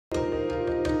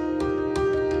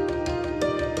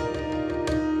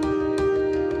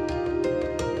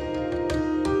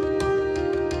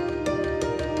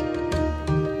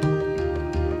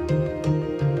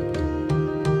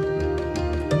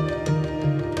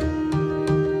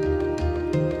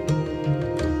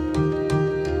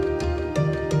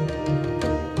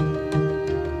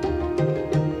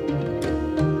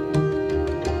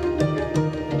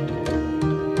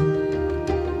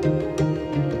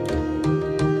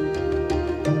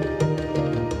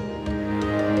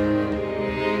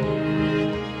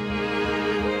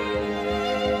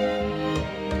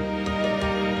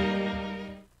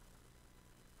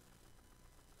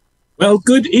Well,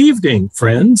 good evening,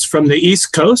 friends from the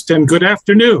East Coast, and good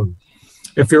afternoon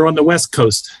if you're on the West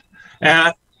Coast.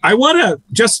 I want to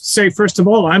just say, first of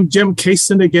all, I'm Jim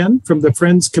Cason again from the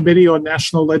Friends Committee on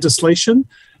National Legislation,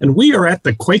 and we are at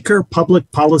the Quaker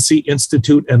Public Policy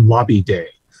Institute and Lobby Day.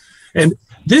 And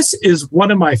this is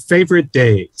one of my favorite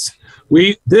days.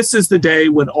 This is the day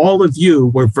when all of you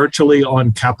were virtually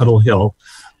on Capitol Hill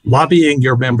lobbying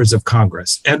your members of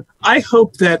Congress. And I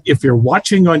hope that if you're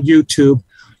watching on YouTube,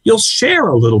 you'll share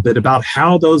a little bit about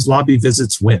how those lobby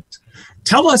visits went.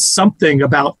 Tell us something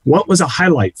about what was a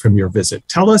highlight from your visit.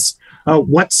 Tell us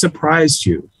what surprised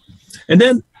you. And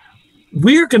then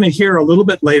we're going to hear a little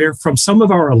bit later from some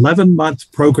of our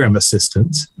 11-month program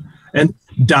assistants. And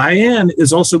Diane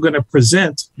is also going to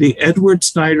present the Edward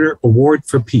Snyder Award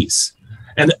for Peace.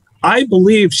 And I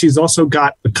believe she's also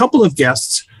got a couple of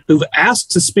guests who've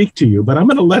asked to speak to you, but I'm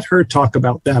going to let her talk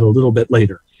about that a little bit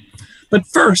later. But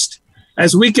first,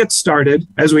 as we get started,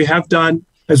 as we have done,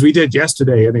 as we did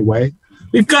yesterday anyway,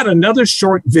 we've got another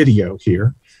short video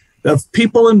here of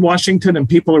people in Washington and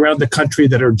people around the country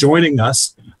that are joining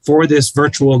us for this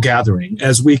virtual gathering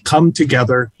as we come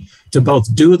together to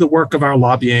both do the work of our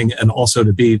lobbying and also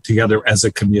to be together as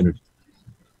a community.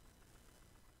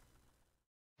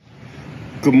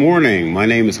 Good morning. My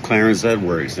name is Clarence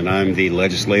Edwards, and I'm the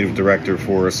Legislative Director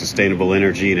for Sustainable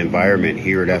Energy and Environment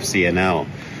here at FCNL.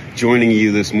 Joining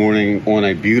you this morning on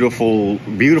a beautiful,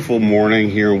 beautiful morning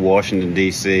here in Washington,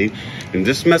 D.C. And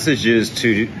this message is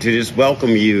to just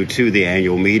welcome you to the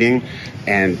annual meeting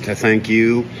and to thank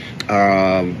you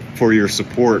for your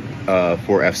support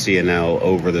for FCNL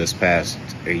over this past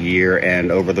year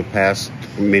and over the past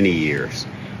many years.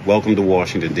 Welcome to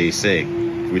Washington, D.C.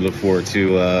 We look forward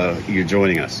to you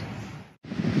joining us.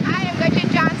 Hi, I'm Gretchen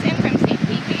Johnson from St.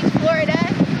 Pete Beach, Florida.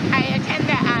 I attend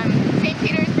the St.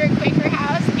 Petersburg Quaker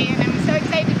House, and I'm so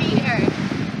excited to be here.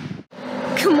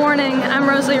 Good morning, I'm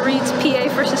Rosalie Reeds, PA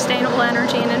for Sustainable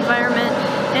Energy and Environment,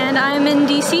 and I'm in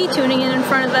DC tuning in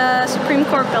front of the Supreme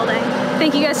Court building.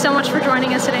 Thank you guys so much for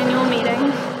joining us at annual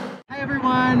meeting. Hi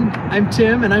everyone, I'm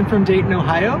Tim and I'm from Dayton,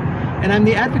 Ohio, and I'm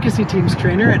the advocacy teams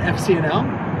trainer at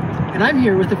FCNL. And I'm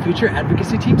here with the Future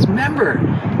Advocacy Team's member,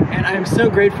 and I'm so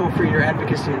grateful for your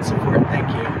advocacy and support. Thank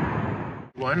you.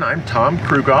 I'm Tom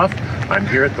Krugoff. I'm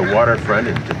here at the waterfront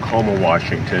in Tacoma,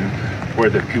 Washington, where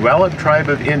the Puyallup tribe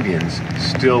of Indians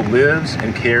still lives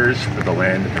and cares for the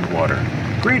land and water.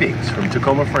 Greetings from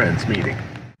Tacoma Friends meeting.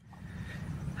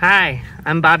 Hi,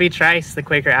 I'm Bobby Trice, the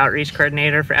Quaker Outreach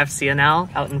Coordinator for FCNL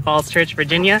out in Falls Church,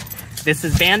 Virginia. This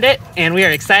is Bandit, and we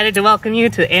are excited to welcome you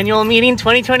to Annual Meeting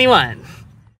 2021.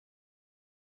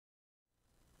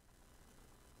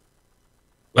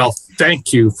 Well,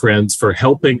 thank you, friends, for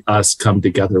helping us come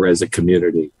together as a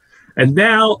community. And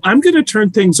now I'm going to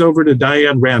turn things over to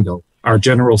Diane Randall, our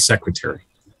General Secretary.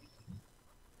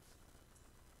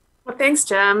 Well, thanks,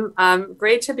 Jim.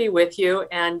 Great to be with you.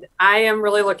 And I am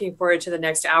really looking forward to the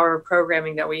next hour of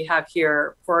programming that we have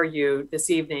here for you this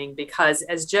evening, because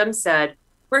as Jim said,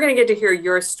 we're going to get to hear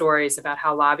your stories about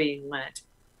how lobbying went.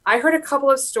 I heard a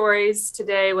couple of stories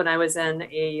today when I was in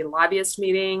a lobbyist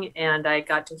meeting, and I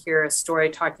got to hear a story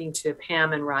talking to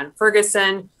Pam and Ron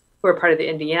Ferguson, who are part of the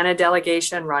Indiana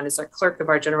delegation. Ron is a clerk of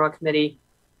our general committee.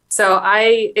 So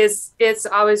it's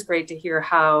always great to hear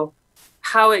how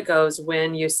it goes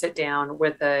when you sit down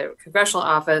with the congressional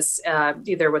office,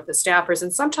 either with the staffers,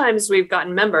 and sometimes we've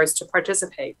gotten members to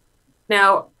participate.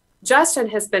 Now, Justin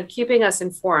has been keeping us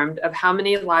informed of how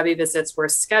many lobby visits were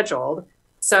scheduled.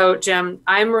 So, Jim,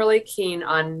 I'm really keen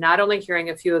on not only hearing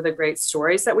a few of the great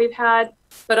stories that we've had,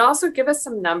 but also give us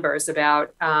some numbers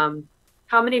about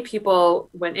how many people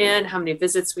went in, how many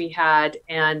visits we had,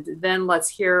 and then let's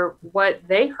hear what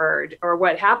they heard or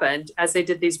what happened as they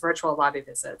did these virtual lobby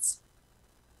visits.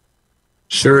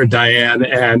 Sure, Diane.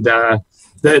 And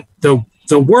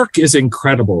the work is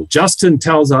incredible. Justin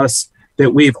tells us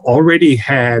that we've already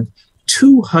had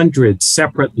 200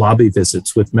 separate lobby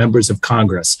visits with members of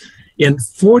Congress in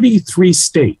 43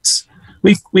 states.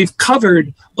 We've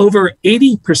covered over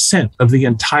 80% of the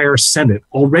entire Senate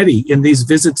already in these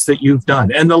visits that you've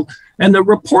done. And the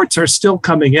reports are still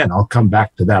coming in. I'll come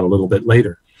back to that a little bit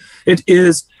later. It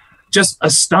is just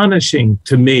astonishing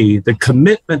to me, the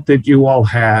commitment that you all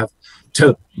have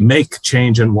to make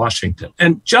change in Washington.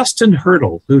 And Justin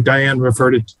Hurdle, who Diane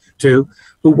referred to,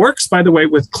 who works, by the way,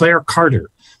 with Claire Carter,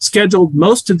 scheduled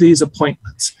most of these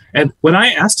appointments. And when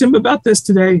I asked him about this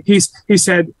today, he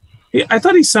said, I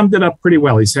thought he summed it up pretty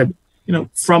well. He said, you know,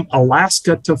 from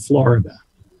Alaska to Florida,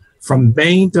 from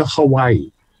Maine to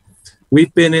Hawaii,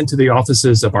 we've been into the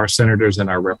offices of our senators and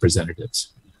our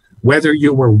representatives. Whether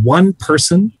you were one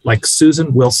person like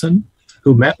Susan Wilson,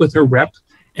 who met with her rep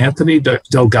Anthony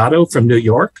Delgado from New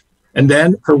York. And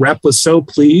then her rep was so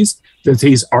pleased that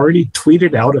he's already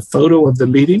tweeted out a photo of the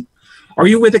meeting. Are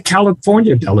you with a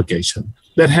California delegation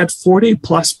that had 40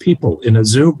 plus people in a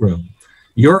Zoom room?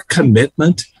 Your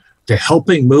commitment to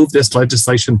helping move this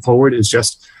legislation forward is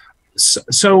just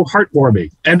so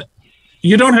heartwarming. And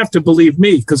you don't have to believe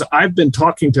me, because I've been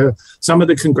talking to some of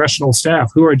the congressional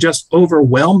staff who are just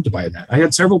overwhelmed by that. I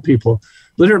had several people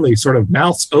literally sort of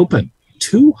mouths open.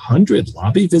 200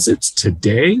 lobby visits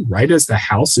today, right as the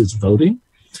House is voting.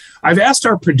 I've asked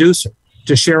our producer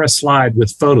to share a slide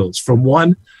with photos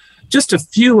from just a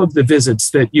few of the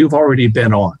visits that you've already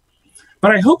been on.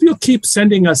 But I hope you'll keep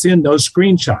sending us in those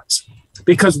screenshots,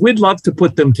 because we'd love to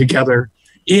put them together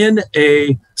in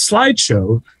a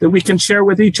slideshow that we can share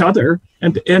with each other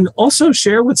and also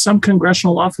share with some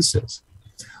congressional offices.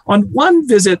 On one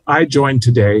visit I joined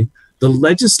today, the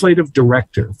legislative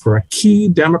director for a key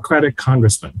Democratic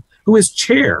congressman, who is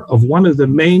chair of one of the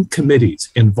main committees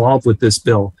involved with this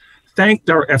bill, thanked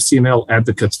our FCNL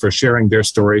advocates for sharing their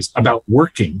stories about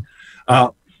working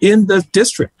in the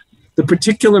district. The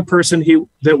particular person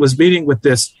that was meeting with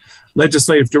this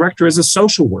legislative director is a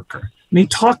social worker, and he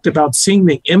talked about seeing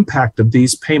the impact of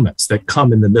these payments that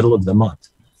come in the middle of the month.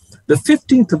 The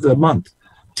 15th of the month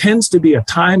tends to be a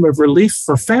time of relief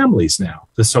for families now,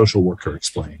 the social worker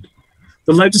explained.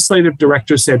 The legislative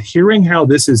director said hearing how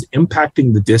this is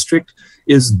impacting the district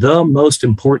is the most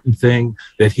important thing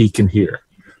that he can hear.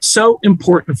 So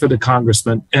important for the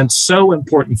congressman and so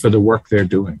important for the work they're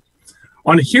doing.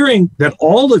 On hearing that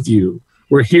all of you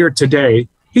were here today,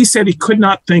 he said he could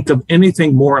not think of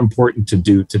anything more important to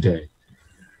do today.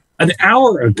 An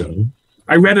hour ago,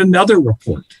 I read another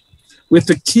report with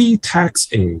the key tax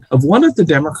aid of one of the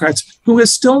Democrats who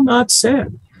has still not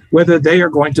said whether they are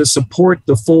going to support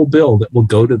the full bill that will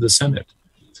go to the Senate.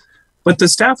 But the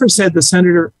staffer said the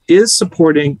senator is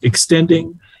supporting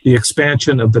extending the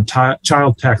expansion of the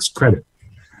child tax credit.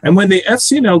 And when the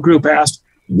FCNL group asked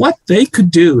what they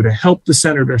could do to help the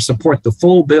senator support the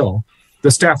full bill,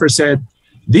 the staffer said,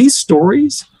 these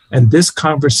stories and this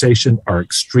conversation are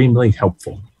extremely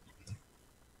helpful.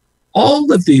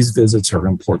 All of these visits are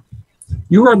important.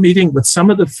 You are meeting with some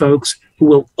of the folks who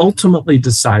will ultimately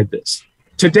decide this.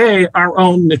 Today, our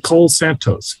own Nicole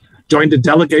Santos joined a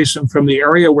delegation from the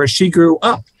area where she grew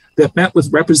up that met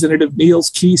with Representative Neal's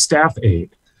key staff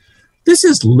aide. This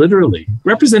is literally,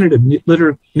 Representative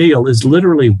Neal is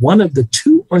literally one of the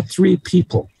 2 or 3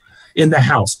 people in the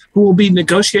House who will be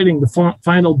negotiating the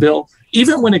final bill,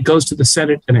 even when it goes to the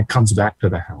Senate and it comes back to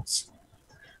the House.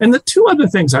 And the 2 other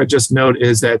things I just note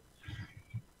is that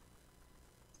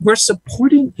we're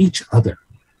supporting each other.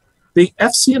 The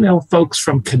FCNL folks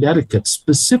from Connecticut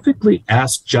specifically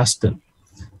asked Justin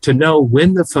to know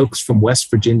when the folks from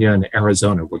West Virginia and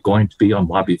Arizona were going to be on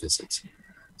lobby visits,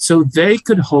 so they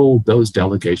could hold those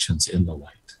delegations in the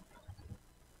light.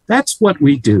 That's what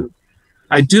we do.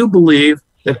 I do believe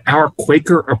that our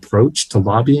Quaker approach to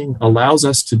lobbying allows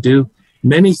us to do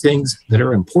many things that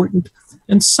are important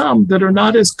and some that are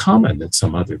not as common as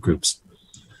some other groups.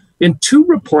 In 2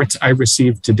 reports I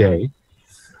received today,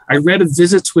 I read of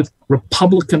visits with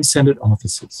Republican Senate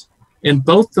offices. In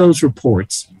both those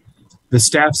reports, the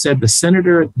staff said the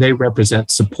senator they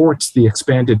represent supports the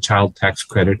expanded child tax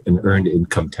credit and earned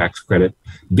income tax credit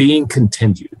being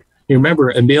continued. You remember,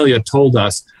 Amelia told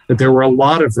us that there were a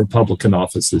lot of Republican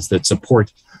offices that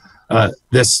support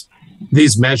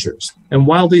these measures. And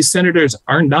while these senators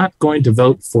are not going to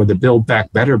vote for the Build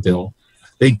Back Better bill,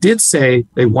 they did say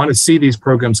they want to see these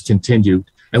programs continued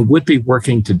and would be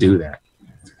working to do that.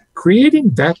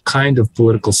 Creating that kind of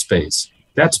political space,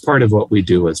 that's part of what we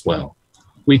do as well.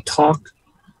 We talk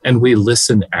and we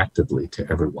listen actively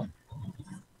to everyone.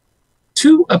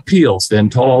 2 appeals then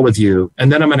to all of you,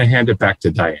 and then I'm going to hand it back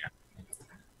to Diane.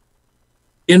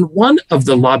 In one of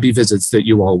the lobby visits that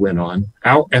you all went on,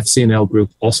 our FCNL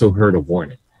group also heard a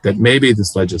warning that maybe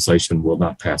this legislation will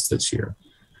not pass this year,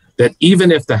 that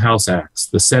even if the House acts,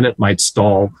 the Senate might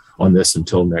stall on this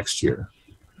until next year.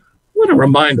 I want to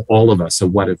remind all of us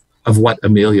of what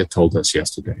Amelia told us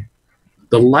yesterday.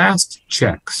 The last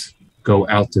checks go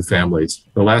out to families.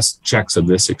 The last checks of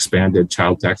this expanded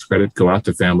child tax credit go out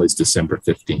to families December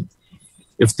 15th.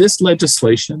 If this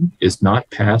legislation is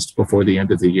not passed before the end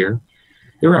of the year,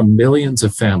 there are millions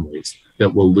of families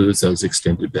that will lose those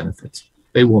extended benefits.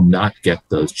 They will not get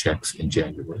those checks in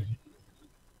January.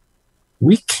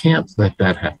 We can't let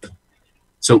that happen.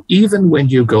 So even when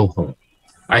you go home,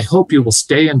 I hope you will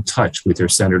stay in touch with your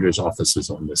senators' offices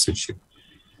on this issue.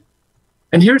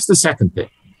 And here's the second thing.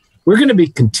 We're going to be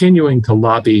continuing to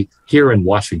lobby here in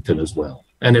Washington as well.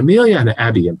 And Amelia and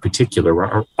Abby in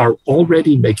particular are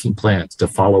already making plans to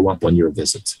follow up on your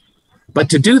visits. But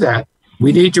to do that,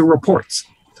 we need your reports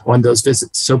on those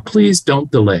visits. So please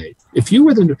don't delay. If you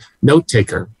were the note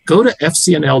taker, go to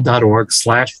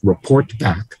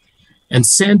fcnl.org/reportback and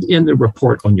send in the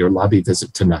report on your lobby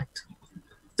visit tonight.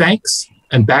 Thanks,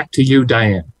 and back to you,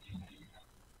 Diane.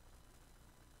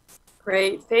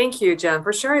 Great. Thank you, Jim,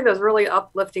 for sharing those really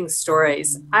uplifting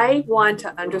stories. I want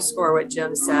to underscore what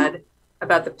Jim said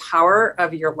about the power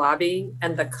of your lobby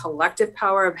and the collective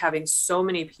power of having so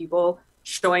many people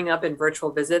showing up in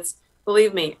virtual visits.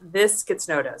 Believe me, this gets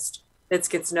noticed. It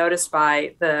gets noticed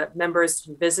by the members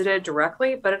who visited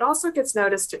directly, but it also gets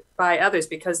noticed by others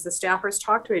because the staffers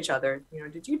talk to each other. You know,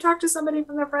 did you talk to somebody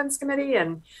from the Friends Committee,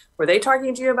 and were they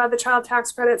talking to you about the child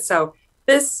tax credit? So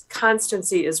this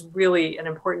constancy is really an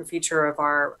important feature of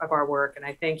our work, and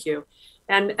I thank you.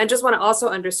 And just want to also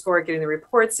underscore getting the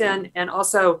reports in and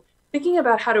also thinking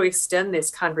about how to extend this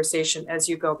conversation as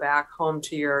you go back home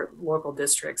to your local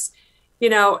districts. You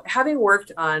know, having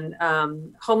worked on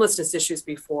homelessness issues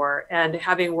before and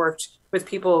having worked with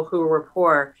people who were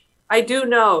poor, I do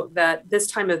know that this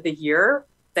time of the year,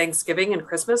 Thanksgiving and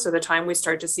Christmas, are the time we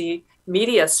start to see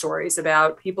media stories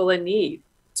about people in need.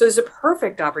 So there's a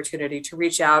perfect opportunity to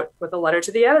reach out with a letter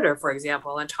to the editor, for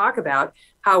example, and talk about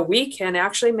how we can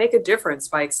actually make a difference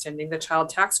by extending the child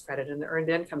tax credit and the earned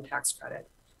income tax credit.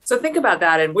 So think about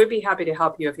that, and we'd be happy to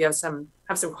help you if you have some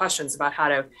questions about how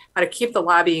to keep the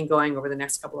lobbying going over the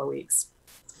next couple of weeks.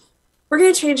 We're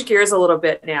going to change gears a little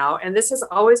bit now, and this has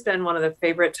always been one of the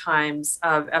favorite times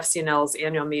of FCNL's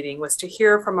annual meeting was to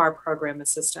hear from our program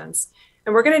assistants.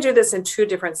 And we're going to do this in two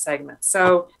different segments.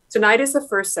 So tonight is the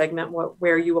first segment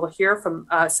where you will hear from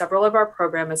several of our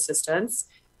program assistants,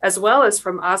 as well as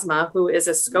from Asma, who is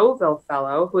a Scoville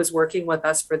Fellow who is working with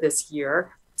us for this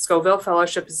year. Scoville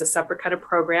Fellowship is a separate kind of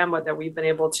program that we've been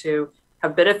able to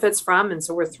have benefits from. And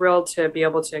so we're thrilled to be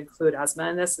able to include Asma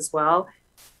in this as well.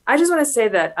 I just want to say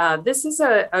that this is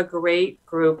a great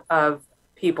group of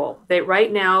people.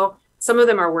 Right now, some of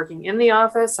them are working in the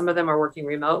office, some of them are working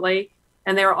remotely,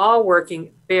 and they're all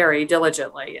working very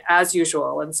diligently as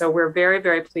usual. And so we're very,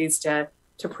 very pleased to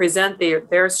present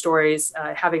their stories,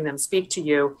 having them speak to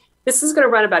you. This is going to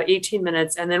run about 18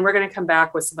 minutes, and then we're going to come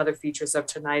back with some other features of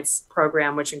tonight's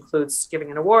program, which includes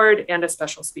giving an award and a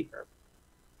special speaker.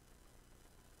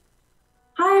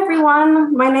 Hi,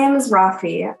 everyone. My name is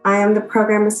Rafi. I am the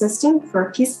program assistant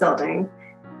for Peace Building.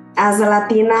 As a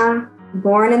Latina,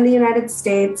 born in the United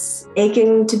States,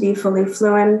 aching to be fully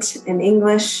fluent in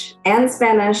English and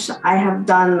Spanish, I have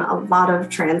done a lot of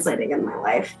translating in my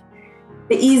life.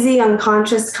 The easy,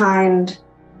 unconscious kind,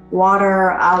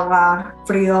 water, agua,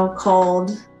 frío,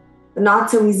 cold. The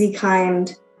not so easy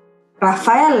kind,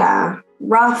 Rafaela,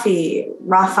 Rafi,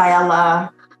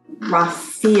 Rafaela,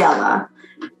 Rafaela.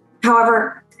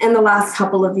 However, in the last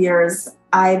couple of years,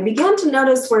 I began to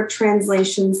notice where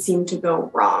translations seemed to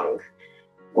go wrong,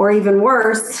 or even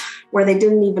worse, where they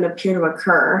didn't even appear to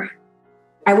occur.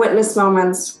 I witnessed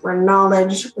moments where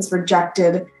knowledge was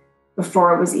rejected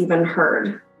before it was even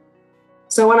heard.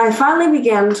 So when I finally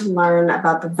began to learn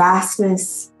about the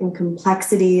vastness and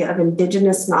complexity of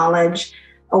Indigenous knowledge,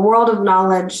 a world of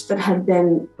knowledge that had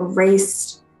been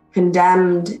erased,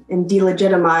 condemned, and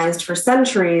delegitimized for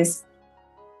centuries,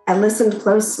 I listened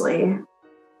closely.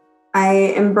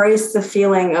 I embraced the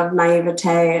feeling of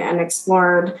naivete and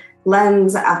explored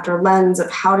lens after lens of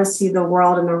how to see the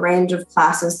world in a range of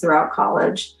classes throughout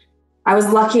college. I was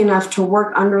lucky enough to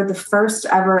work under the first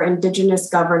ever Indigenous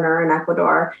governor in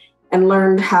Ecuador and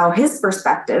learned how his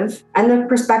perspective and the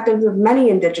perspectives of many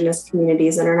Indigenous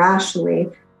communities internationally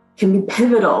can be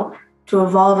pivotal to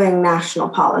evolving national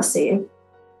policy.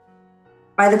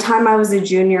 By the time I was a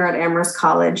junior at Amherst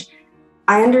College,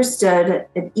 I understood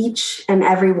that each and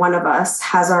every one of us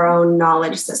has our own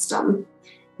knowledge system,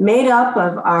 made up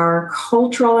of our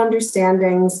cultural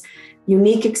understandings,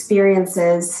 unique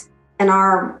experiences, and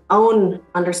our own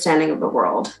understanding of the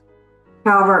world.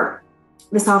 However,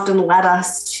 this often led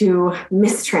us to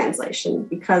mistranslation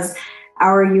because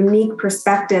our unique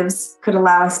perspectives could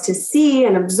allow us to see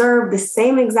and observe the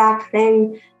same exact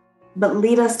thing, but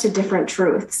lead us to different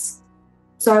truths.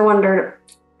 So I wondered,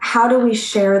 how do we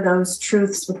share those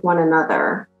truths with one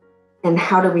another? And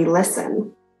how do we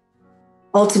listen?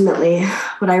 Ultimately,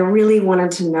 what I really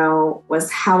wanted to know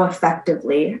was how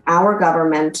effectively our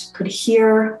government could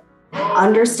hear,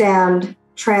 understand,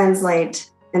 translate,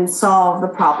 and solve the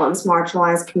problems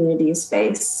marginalized communities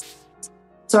face.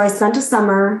 So I spent a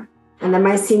summer and then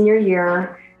my senior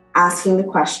year asking the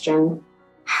question,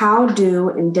 how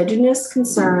do Indigenous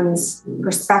concerns,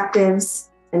 perspectives,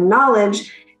 and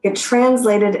knowledge get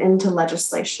translated into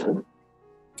legislation.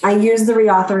 I used the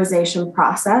reauthorization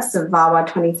process of VAWA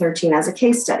 2013 as a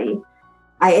case study.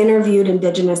 I interviewed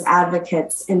Indigenous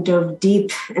advocates and dove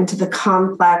deep into the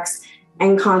complex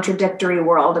and contradictory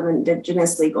world of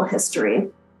Indigenous legal history.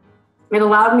 It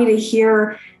allowed me to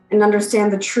hear and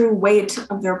understand the true weight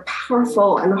of their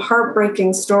powerful and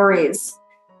heartbreaking stories.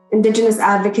 Indigenous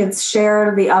advocates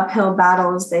shared the uphill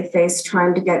battles they faced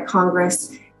trying to get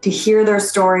Congress to hear their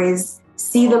stories,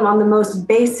 see them on the most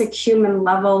basic human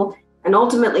level, and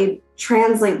ultimately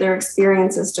translate their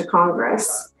experiences to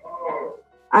Congress.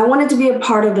 I wanted to be a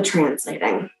part of the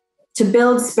translating, to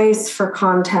build space for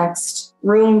context,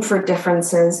 room for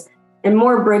differences, and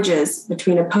more bridges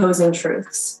between opposing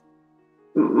truths.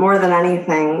 More than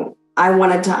anything, I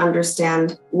wanted to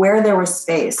understand where there was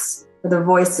space for the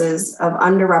voices of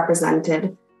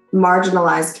underrepresented,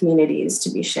 marginalized communities to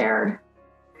be shared,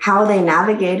 how they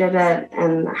navigated it,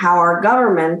 and how our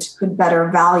government could better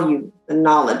value the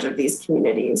knowledge of these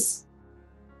communities.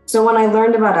 So when I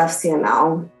learned about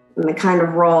FCNL and the kind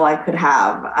of role I could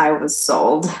have, I was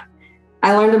sold.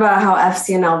 I learned about how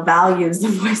FCNL values the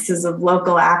voices of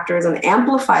local actors and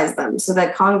amplifies them so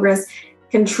that Congress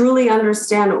can truly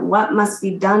understand what must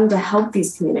be done to help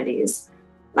these communities.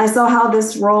 I saw how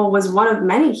this role was one of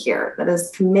many here that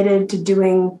is committed to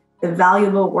doing the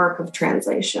valuable work of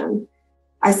translation.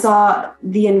 I saw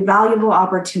the invaluable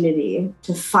opportunity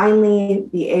to finally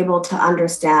be able to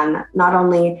understand not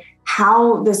only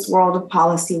how this world of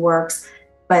policy works,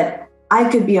 but I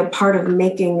could be a part of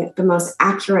making the most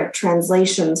accurate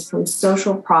translations from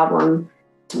social problem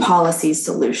to policy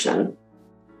solution.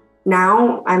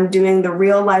 Now I'm doing the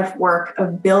real life work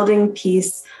of building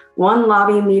peace, one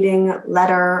lobby meeting,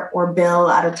 letter, or bill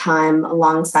at a time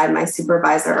alongside my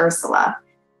supervisor, Ursula.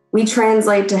 We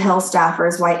translate to Hill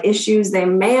staffers why issues they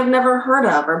may have never heard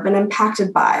of or been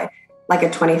impacted by, like a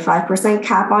 25%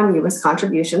 cap on U.S.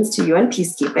 contributions to UN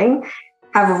peacekeeping,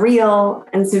 have real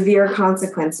and severe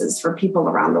consequences for people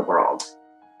around the world.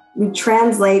 We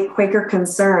translate Quaker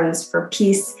concerns for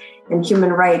peace and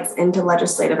human rights into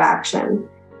legislative action.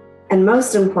 And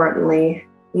most importantly,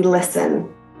 we listen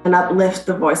and uplift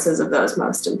the voices of those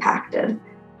most impacted.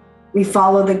 We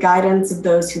follow the guidance of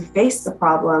those who face the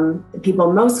problem, the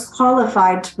people most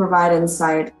qualified to provide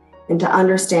insight into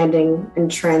understanding and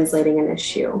translating an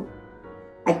issue.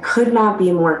 I could not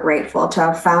be more grateful to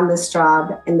have found this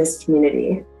job in this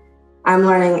community. I'm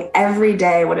learning every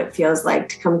day what it feels like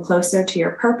to come closer to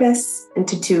your purpose and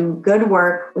to do good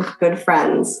work with good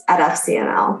friends at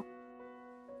FCNL.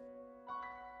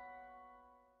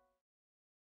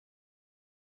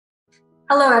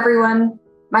 Hello, everyone.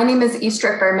 My name is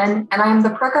Eastra Furman, and I am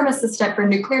the Program Assistant for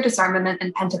Nuclear Disarmament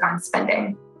and Pentagon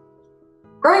Spending.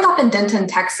 Growing up in Denton,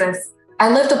 Texas, I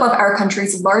lived above our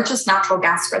country's largest natural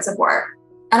gas reservoir,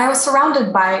 and I was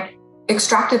surrounded by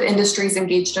extractive industries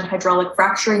engaged in hydraulic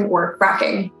fracturing or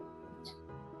fracking.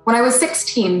 When I was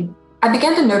 16, I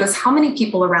began to notice how many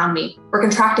people around me were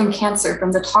contracting cancer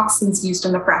from the toxins used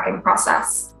in the fracking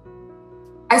process.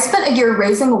 I spent a year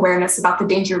raising awareness about the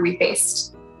danger we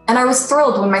faced, and I was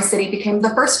thrilled when my city became the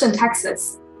first in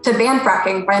Texas to ban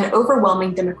fracking by an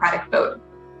overwhelming Democratic vote.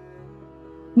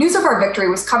 News of our victory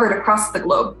was covered across the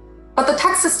globe, but the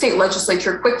Texas state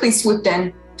legislature quickly swooped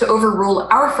in to overrule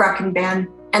our fracking ban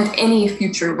and any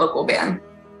future local ban.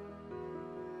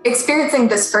 Experiencing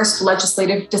this first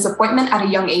legislative disappointment at a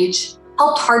young age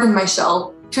helped harden my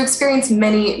shell to experience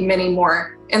many, many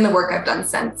more in the work I've done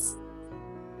since.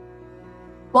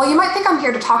 While you might think I'm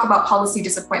here to talk about policy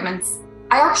disappointments,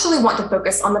 I actually want to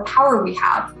focus on the power we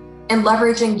have in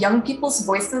leveraging young people's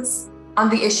voices on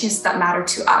the issues that matter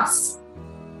to us.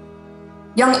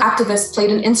 Young activists played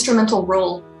an instrumental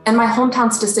role in my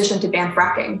hometown's decision to ban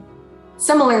fracking.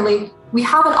 Similarly, we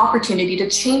have an opportunity to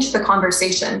change the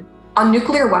conversation on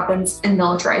nuclear weapons and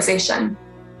militarization.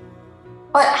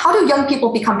 But how do young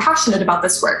people become passionate about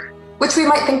this work, which we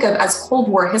might think of as Cold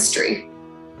War history?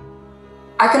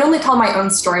 I can only tell my own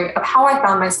story of how I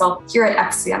found myself here at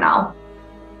FCNL.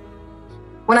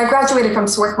 When I graduated from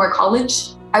Swarthmore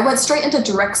College, I went straight into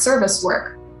direct service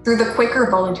work through the Quaker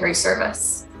Voluntary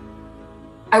Service.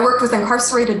 I worked with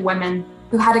incarcerated women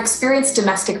who had experienced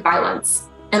domestic violence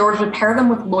in order to pair them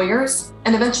with lawyers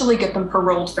and eventually get them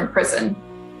paroled from prison.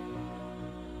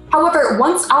 However,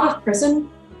 once out of prison,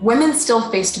 women still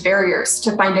faced barriers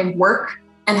to finding work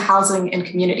and housing and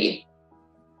community.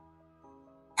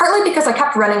 Partly because I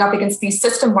kept running up against these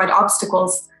system-wide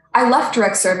obstacles, I left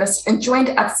direct service and joined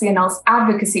FCNL's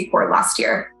Advocacy Corps last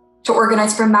year to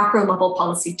organize for macro-level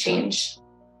policy change.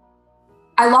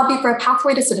 I lobbied for a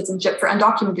pathway to citizenship for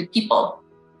undocumented people,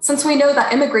 since we know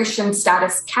that immigration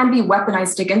status can be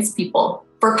weaponized against people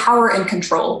for power and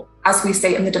control, as we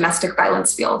say in the domestic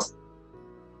violence field.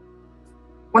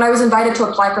 When I was invited to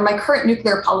apply for my current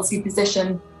nuclear policy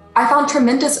position, I found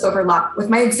tremendous overlap with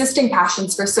my existing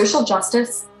passions for social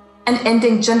justice and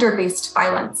ending gender-based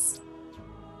violence.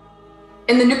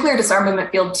 In the nuclear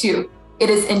disarmament field too, it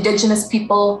is Indigenous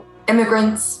people,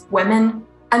 immigrants, women,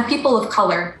 and people of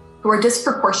color who are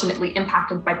disproportionately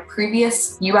impacted by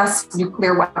previous US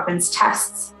nuclear weapons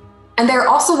tests. And they are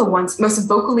also the ones most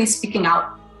vocally speaking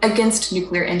out against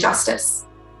nuclear injustice.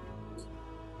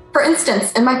 For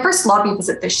instance, in my first lobby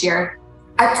visit this year,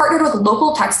 I partnered with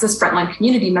local Texas frontline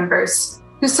community members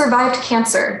who survived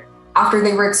cancer after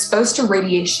they were exposed to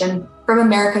radiation from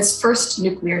America's first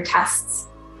nuclear tests.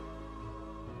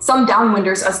 Some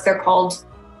downwinders, as they're called,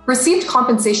 received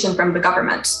compensation from the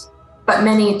government, but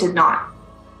many did not.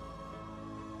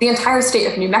 The entire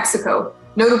state of New Mexico,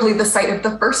 notably the site of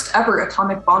the first ever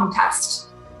atomic bomb test,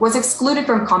 was excluded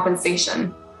from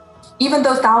compensation, even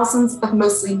though thousands of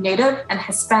mostly Native and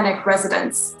Hispanic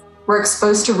residents were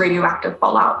exposed to radioactive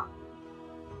fallout.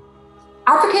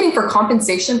 Advocating for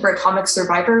compensation for atomic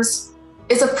survivors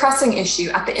is a pressing issue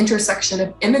at the intersection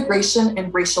of immigration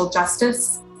and racial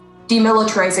justice,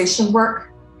 demilitarization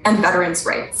work, and veterans'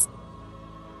 rights.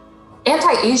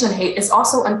 Anti-Asian hate is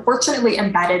also unfortunately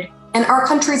embedded in our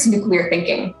country's nuclear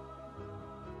thinking.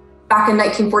 Back in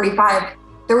 1945,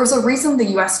 there was a reason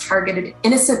the US targeted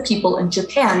innocent people in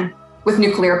Japan with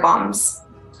nuclear bombs,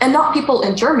 and not people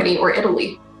in Germany or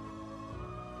Italy.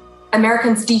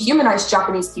 Americans dehumanized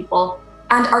Japanese people,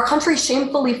 and our country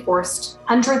shamefully forced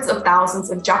hundreds of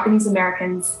thousands of Japanese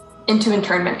Americans into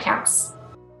internment camps.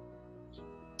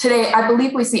 Today, I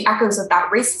believe we see echoes of that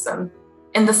racism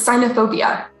in the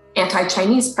xenophobia,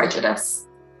 anti-Chinese prejudice,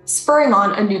 spurring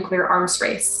on a nuclear arms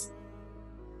race.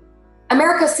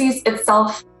 America sees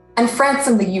itself and France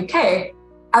and the UK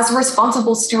as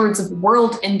responsible stewards of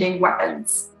world-ending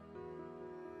weapons.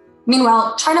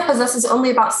 Meanwhile, China possesses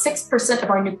only about 6% of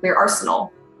our nuclear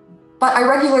arsenal, but I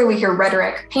regularly hear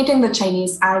rhetoric painting the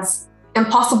Chinese as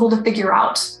impossible to figure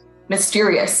out,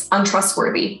 mysterious,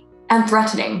 untrustworthy, and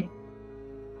threatening.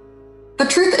 The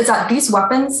truth is that these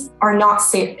weapons are not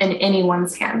safe in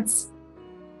anyone's hands.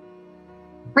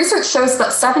 Research shows that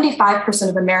 75%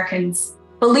 of Americans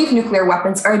believe nuclear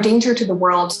weapons are a danger to the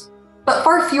world, but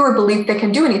far fewer believe they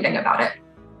can do anything about it.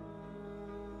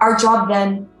 Our job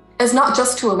then is not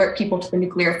just to alert people to the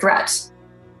nuclear threat.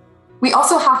 We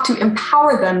also have to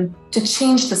empower them to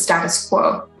change the status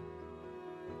quo.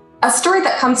 A story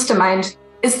that comes to mind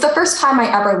is the first time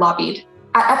I ever lobbied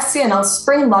at FCNL's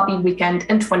spring lobby weekend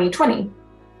in 2020.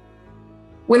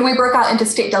 When we broke out into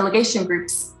state delegation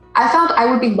groups, I found I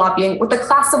would be lobbying with a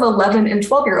class of 11 and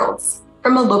 12-year-olds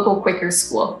from a local Quakers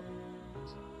school.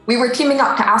 We were teaming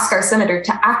up to ask our senator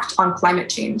to act on climate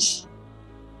change.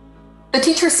 The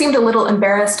teacher seemed a little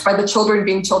embarrassed by the children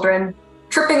being children,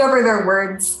 tripping over their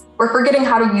words, or forgetting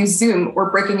how to use Zoom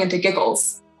or breaking into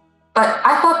giggles. But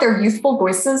I thought their youthful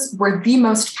voices were the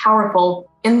most powerful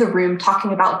in the room,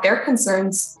 talking about their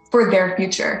concerns for their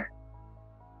future.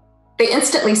 They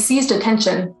instantly seized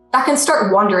attention that can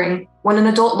start wandering when an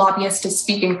adult lobbyist is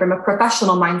speaking from a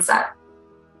professional mindset.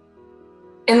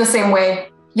 In the same way,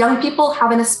 young people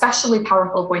have an especially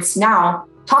powerful voice now,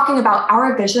 talking about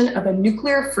our vision of a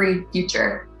nuclear-free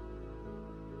future.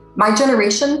 My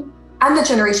generation, and the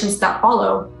generations that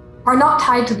follow, are not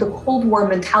tied to the Cold War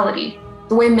mentality,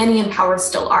 the way many in power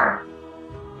still are.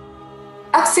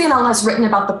 FCNL has written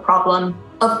about the problem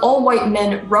of all white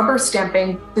men rubber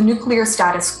stamping the nuclear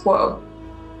status quo,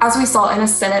 as we saw in a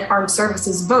Senate Armed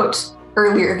Services vote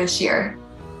earlier this year.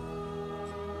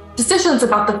 Decisions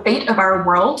about the fate of our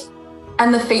world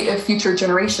and the fate of future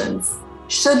generations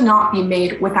should not be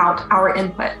made without our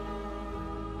input.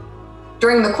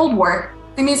 During the Cold War,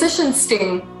 the musician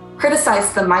Sting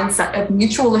criticized the mindset of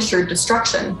mutual assured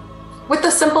destruction with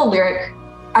the simple lyric,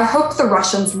 "I hope the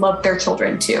Russians love their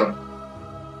children too."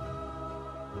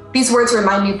 These words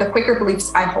remind me of the Quaker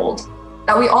beliefs I hold,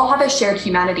 that we all have a shared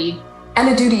humanity and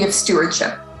a duty of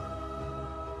stewardship.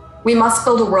 We must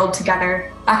build a world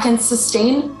together that can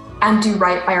sustain and do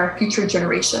right by our future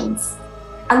generations.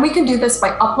 And we can do this by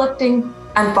uplifting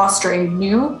and fostering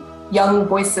new, young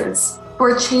voices who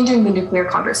are changing the nuclear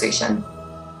conversation.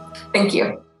 Thank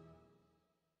you.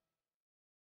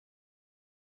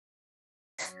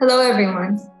 Hello,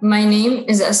 everyone. My name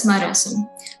is Esma Rasim.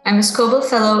 I'm a Scoble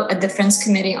Fellow at the Friends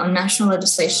Committee on National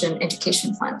Legislation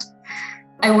Education Fund.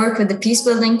 I work with the Peace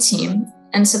Building team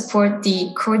and support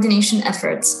the coordination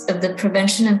efforts of the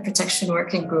Prevention and Protection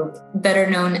Working Group, better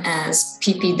known as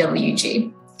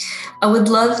PPWG. I would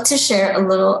love to share a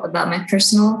little about my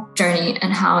personal journey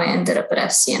and how I ended up at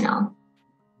FCNL.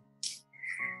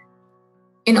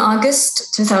 In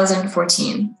August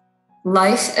 2014,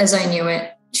 life as I knew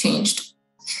it changed.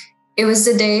 It was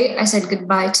the day I said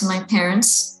goodbye to my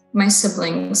parents, my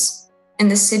siblings, and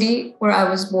the city where I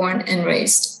was born and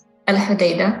raised, Al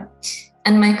Hudaydah,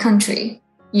 and my country,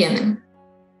 Yemen.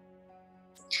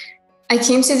 I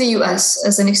came to the US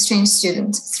as an exchange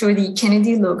student through the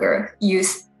Kennedy Lugar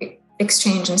Youth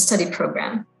Exchange and Study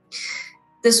Program.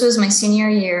 This was my senior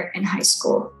year in high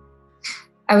school.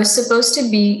 I was supposed to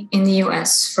be in the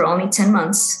US for only 10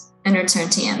 months and return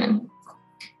to Yemen.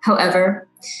 However,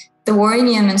 the war in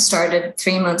Yemen started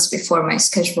 3 months before my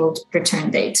scheduled return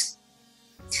date.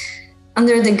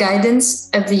 Under the guidance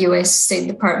of the US State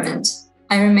Department,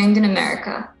 I remained in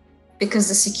America because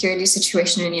the security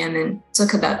situation in Yemen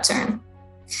took a bad turn.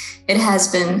 It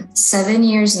has been 7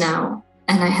 years now,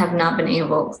 and I have not been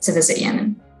able to visit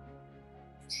Yemen.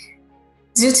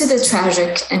 Due to the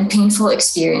tragic and painful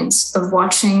experience of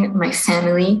watching my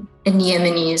family and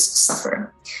Yemenis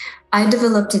suffer, I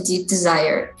developed a deep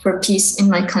desire for peace in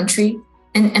my country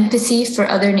and empathy for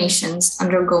other nations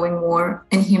undergoing war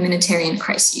and humanitarian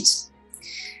crises.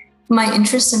 My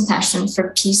interest and passion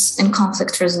for peace and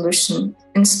conflict resolution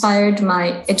inspired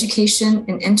my education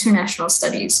in international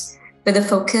studies with a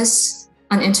focus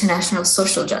on international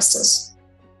social justice.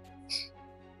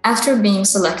 After being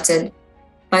selected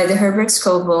by the Herbert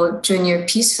Scoville Junior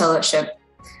Peace Fellowship,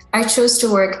 I chose to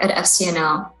work at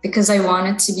FCNL because I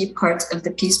wanted to be part of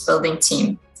the peace-building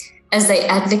team as they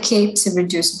advocate to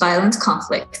reduce violent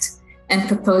conflict and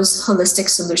propose holistic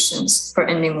solutions for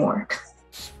ending war.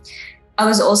 I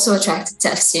was also attracted to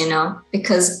FCNL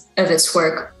because of its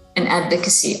work and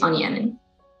advocacy on Yemen.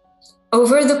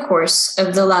 Over the course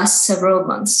of the last several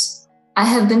months, I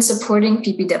have been supporting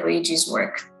PPWG's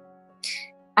work.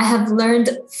 I have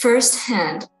learned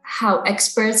firsthand how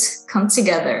experts come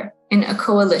together in a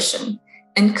coalition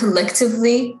and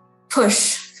collectively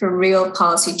push for real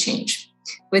policy change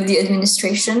with the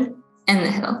administration and the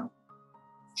Hill.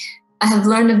 I have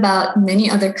learned about many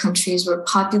other countries where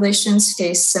populations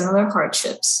face similar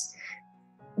hardships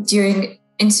during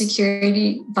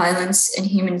insecurity, violence, and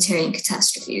humanitarian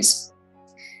catastrophes.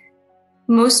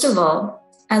 Most of all,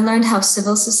 I learned how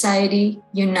civil society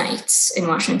unites in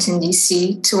Washington,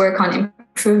 D.C. to work on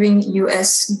improving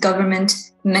U.S. government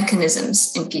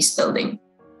mechanisms in peace building.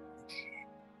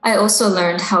 I also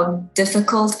learned how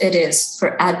difficult it is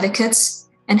for advocates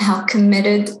and how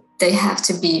committed they have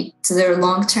to be to their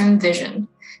long-term vision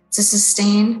to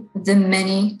sustain the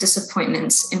many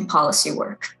disappointments in policy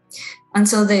work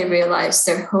until they realize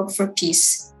their hope for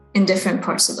peace in different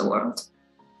parts of the world.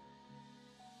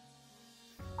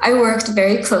 I worked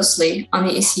very closely on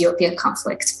the Ethiopia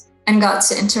conflict and got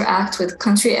to interact with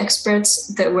country experts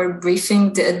that were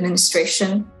briefing the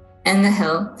administration and the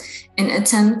Hill in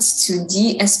attempts to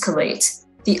de-escalate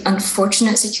the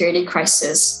unfortunate security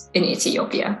crisis in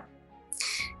Ethiopia.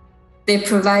 They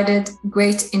provided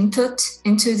great input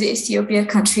into the Ethiopia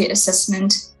country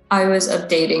assessment I was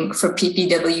updating for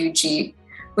PPWG,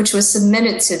 which was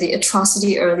submitted to the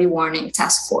Atrocity Early Warning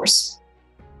Task Force.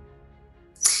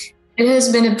 It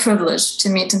has been a privilege to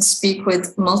meet and speak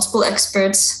with multiple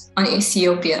experts on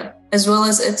Ethiopia, as well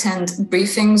as attend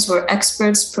briefings where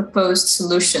experts proposed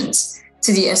solutions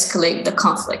to de-escalate the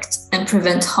conflict and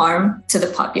prevent harm to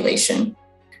the population.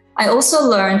 I also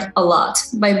learned a lot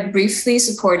by briefly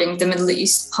supporting the Middle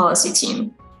East policy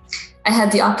team. I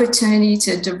had the opportunity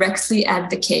to directly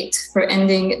advocate for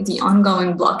ending the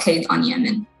ongoing blockade on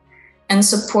Yemen and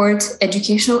support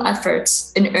educational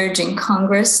efforts in urging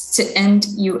Congress to end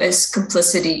U.S.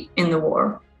 complicity in the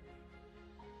war.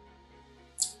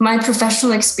 My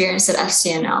professional experience at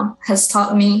FCNL has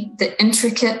taught me the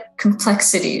intricate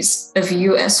complexities of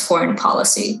U.S. foreign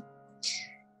policy.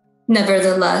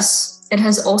 Nevertheless, it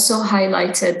has also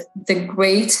highlighted the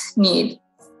great need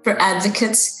for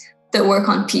advocates that work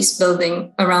on peace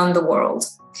building around the world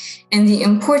and the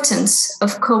importance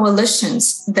of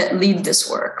coalitions that lead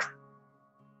this work.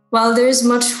 While there is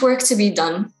much work to be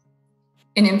done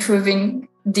in improving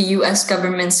the US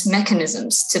government's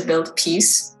mechanisms to build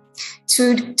peace,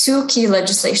 two key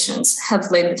legislations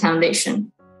have laid the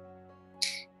foundation.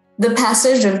 The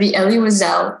passage of the Elie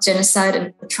Wiesel Genocide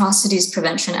and Atrocities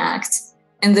Prevention Act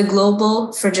and the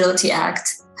Global Fragility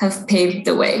Act have paved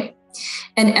the way,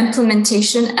 and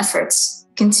implementation efforts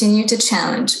continue to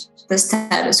challenge the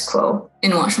status quo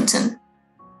in Washington.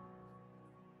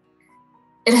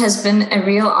 It has been a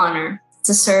real honor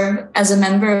to serve as a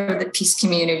member of the peace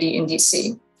community in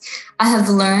DC. I have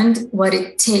learned what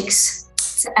it takes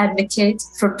to advocate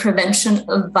for prevention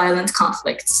of violent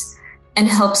conflicts and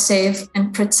help save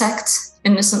and protect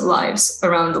innocent lives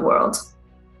around the world.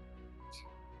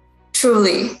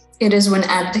 Truly, it is when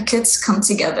advocates come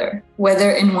together,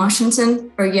 whether in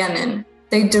Washington or Yemen,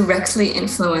 they directly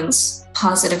influence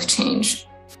positive change.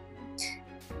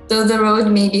 Though the road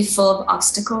may be full of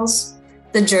obstacles,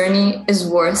 the journey is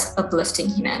worth uplifting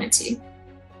humanity.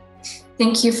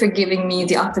 Thank you for giving me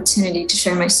the opportunity to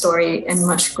share my story, and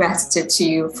much gratitude to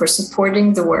you for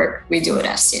supporting the work we do at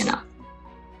FCNL.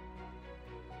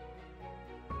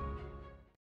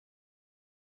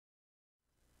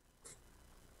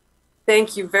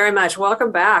 Thank you very much.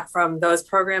 Welcome back from those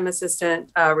program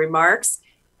assistant remarks.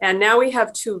 And now we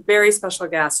have two very special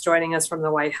guests joining us from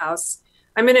the White House.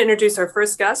 I'm going to introduce our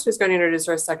first guest, who's going to introduce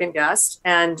our second guest.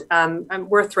 And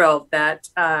we're thrilled that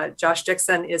Josh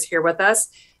Dixon is here with us.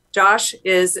 Josh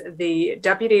is the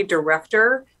Deputy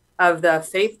Director of the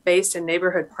Faith-Based and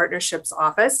Neighborhood Partnerships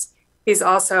Office. He's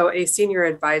also a Senior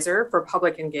Advisor for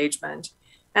Public Engagement.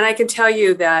 And I can tell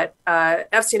you that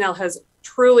FCNL has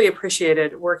truly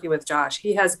appreciated working with Josh.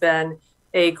 He has been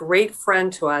a great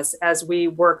friend to us as we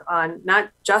work on not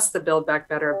just the Build Back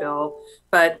Better bill,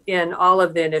 but in all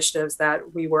of the initiatives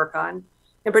that we work on.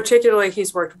 In particular,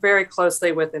 he's worked very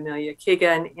closely with Amelia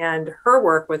Keegan and her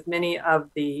work with many of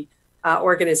the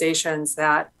organizations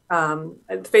that,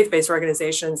 faith-based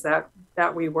organizations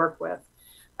that we work with.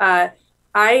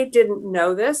 I didn't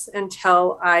know this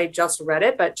until I just read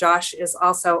it, but Josh is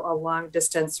also a long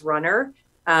distance runner,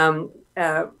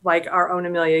 like our own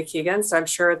Amelia Keegan. So I'm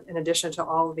sure in addition to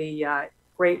all the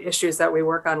great issues that we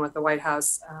work on with the White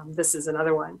House, this is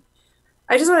another one.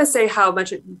 I just want to say how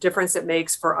much difference it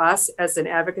makes for us as an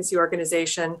advocacy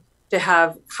organization to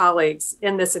have colleagues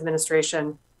in this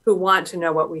administration who want to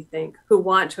know what we think, who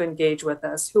want to engage with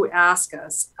us, who ask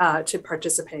us to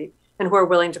participate, and who are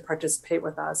willing to participate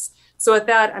with us. So with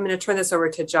that, I'm going to turn this over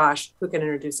to Josh, who can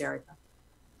introduce Erica.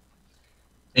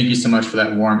 Thank you so much for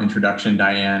that warm introduction,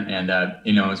 Diane. And,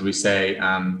 as we say,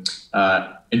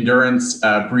 endurance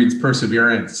breeds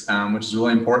perseverance, which is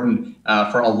really important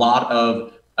for a lot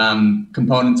of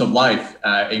components of life,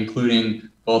 including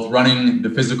both running the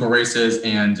physical races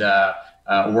and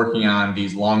working on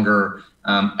these longer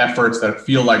efforts that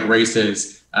feel like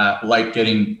races, like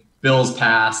getting bills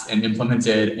passed and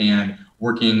implemented and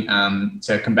working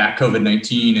to combat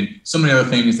COVID-19 and so many other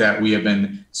things that we have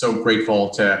been so grateful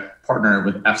to partner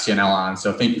with FCNL on.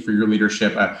 So thank you for your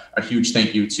leadership. A huge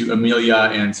thank you to Amelia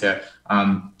and to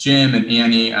Jim and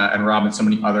Annie and Rob and so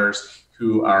many others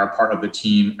who are a part of the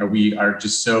team. We are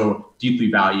just so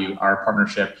deeply value our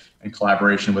partnership and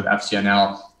collaboration with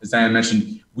FCNL. As Diane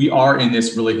mentioned, we are in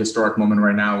this really historic moment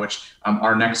right now, which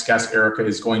our next guest, Erica,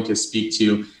 is going to speak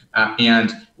to.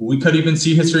 And we could even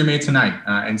see history made tonight.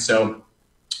 And so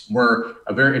we're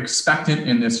very expectant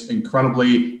in this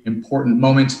incredibly important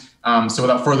moment. So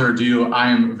without further ado, I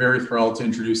am very thrilled to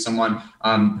introduce someone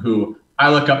who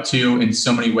I look up to in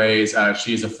so many ways.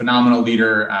 She is a phenomenal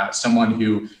leader, someone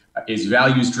who is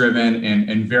values driven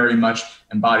and very much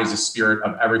embodies the spirit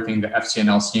of everything that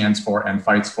FCNL stands for and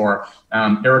fights for.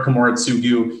 Erica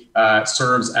Moritsugu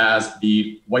serves as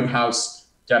the White House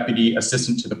Deputy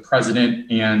Assistant to the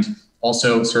President and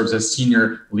also serves as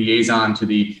Senior Liaison to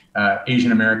the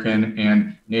Asian American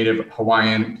and Native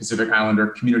Hawaiian Pacific Islander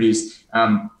communities.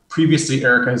 Previously,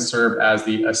 Erica has served as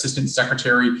the Assistant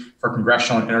Secretary for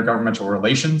Congressional and Intergovernmental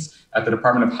Relations at the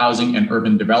Department of Housing and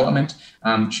Urban Development.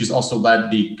 She's also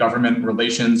led the Government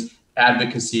Relations,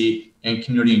 Advocacy, and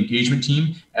Community Engagement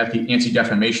team at the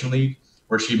Anti-Defamation League,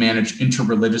 where she managed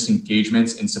interreligious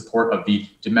engagements in support of the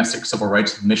Domestic Civil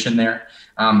Rights Mission there.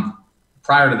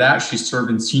 Prior to that, she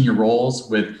served in senior roles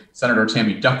with Senator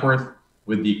Tammy Duckworth,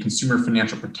 with the Consumer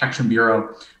Financial Protection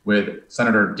Bureau, with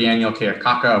Senator Daniel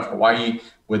Keakaka of Hawaii,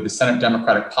 with the Senate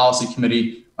Democratic Policy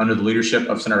Committee under the leadership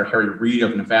of Senator Harry Reid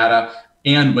of Nevada,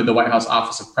 and with the White House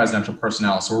Office of Presidential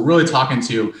Personnel. So we're really talking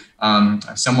to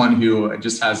someone who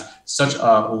just has such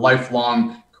a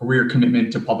lifelong career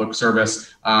commitment to public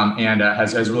service and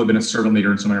has really been a servant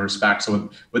leader in so many respects. So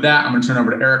with that, I'm going to turn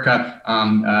over to Erica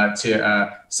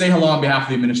to say hello on behalf of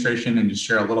the administration and just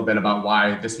share a little bit about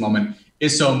why this moment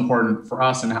is so important for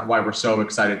us and why we're so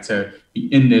excited to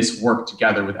be in this work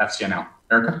together with FCNL.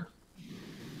 Erica?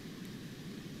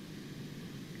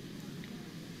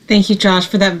 Thank you, Josh,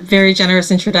 for that very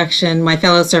generous introduction, my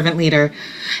fellow servant leader.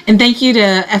 And thank you to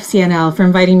FCNL for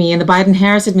inviting me and the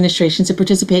Biden-Harris administration to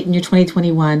participate in your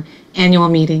 2021 annual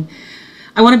meeting.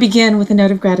 I want to begin with a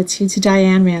note of gratitude to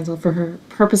Diane Randall for her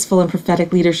purposeful and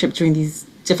prophetic leadership during these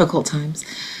difficult times.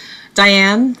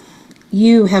 Diane,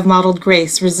 You have modeled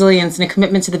grace, resilience, and a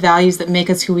commitment to the values that make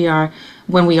us who we are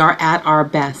when we are at our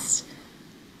best.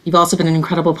 You've also been an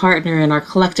incredible partner in our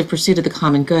collective pursuit of the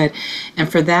common good, and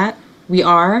for that, we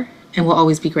are and will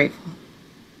always be grateful.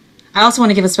 I also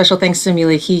want to give a special thanks to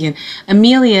Amelia Keegan.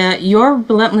 Amelia, your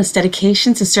relentless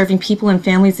dedication to serving people and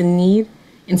families in need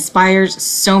inspires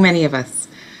so many of us.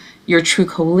 You're a true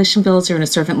coalition builder and a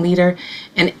servant leader,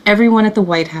 and everyone at the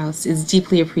White House is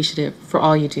deeply appreciative for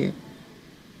all you do.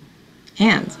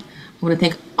 And I want to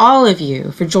thank all of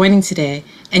you for joining today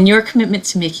and your commitment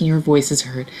to making your voices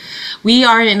heard. We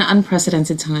are in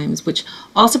unprecedented times, which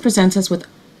also presents us with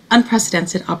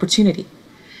unprecedented opportunity.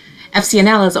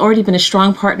 FCNL has already been a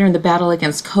strong partner in the battle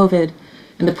against COVID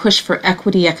and the push for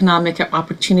equity, economic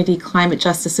opportunity, climate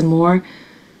justice, and more.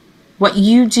 What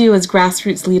you do as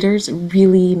grassroots leaders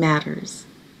really matters.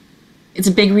 It's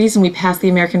a big reason we passed the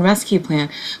American Rescue Plan,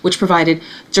 which provided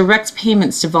direct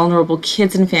payments to vulnerable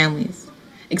kids and families,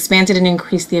 expanded and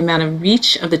increased the amount of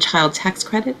reach of the child tax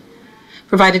credit,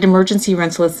 provided emergency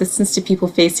rental assistance to people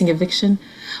facing eviction,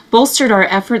 bolstered our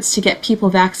efforts to get people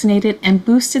vaccinated, and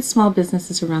boosted small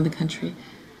businesses around the country.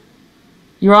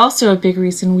 You're also a big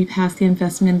reason we passed the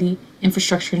Investment in the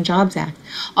Infrastructure and Jobs Act,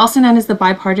 also known as the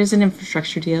Bipartisan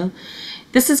Infrastructure Deal.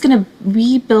 This is going to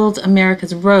rebuild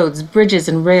America's roads, bridges,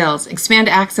 and rails, expand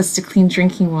access to clean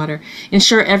drinking water,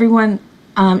 ensure everyone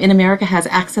in America has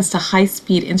access to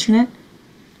high-speed internet,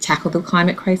 tackle the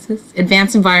climate crisis,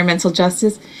 advance environmental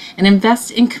justice, and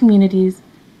invest in communities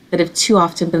that have too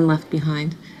often been left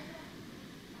behind.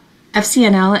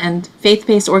 FCNL and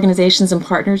faith-based organizations and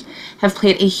partners have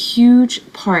played a huge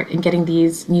part in getting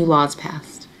these new laws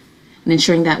passed and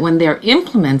ensuring that when they're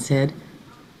implemented,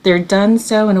 they're done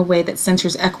so in a way that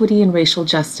centers equity and racial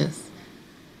justice.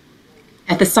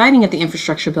 At the signing of the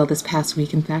infrastructure bill this past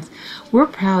week, in fact, we're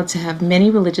proud to have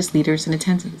many religious leaders in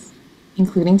attendance,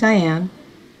 including Diane,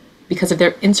 because of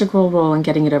their integral role in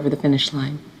getting it over the finish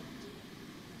line.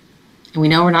 And we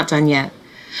know we're not done yet.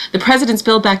 The President's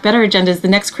Build Back Better agenda is the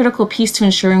next critical piece to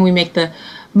ensuring we make the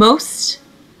most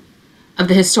of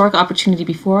the historic opportunity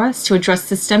before us to address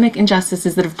systemic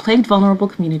injustices that have plagued vulnerable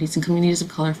communities and communities of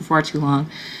color for far too long.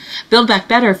 Build Back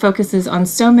Better focuses on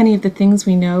so many of the things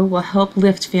we know will help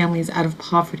lift families out of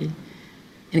poverty: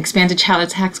 an expanded child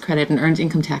tax credit and earned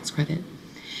income tax credit,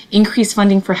 increased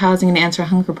funding for housing and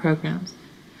anti-hunger programs,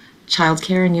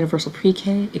 childcare and universal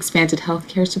pre-K, expanded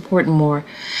healthcare support, and more.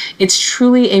 It's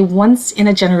truly a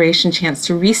once-in-a-generation chance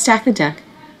to restack the deck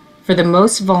for the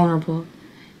most vulnerable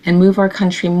and move our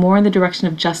country more in the direction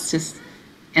of justice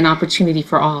and opportunity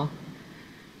for all.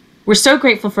 We're so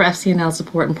grateful for FCNL's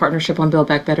support and partnership on Build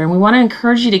Back Better, and we want to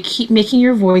encourage you to keep making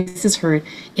your voices heard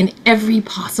in every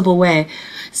possible way.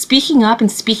 Speaking up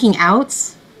and speaking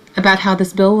out about how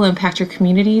this bill will impact your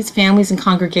communities, families, and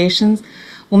congregations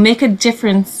will make a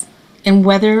difference in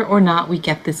whether or not we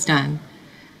get this done.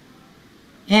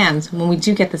 And when we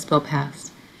do get this bill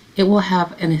passed, it will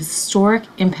have an historic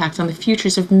impact on the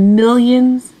futures of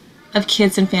millions of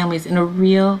kids and families in a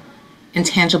real and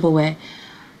tangible way.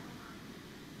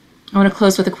 I want to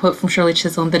close with a quote from Shirley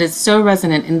Chisholm that is so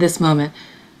resonant in this moment.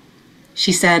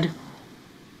 She said,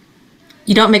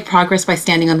 "You don't make progress by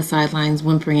standing on the sidelines,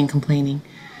 whimpering and complaining.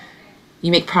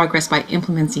 You make progress by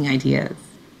implementing ideas."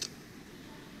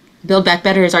 Build Back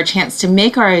Better is our chance to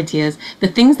make our ideas, the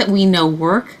things that we know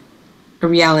work, a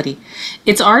reality.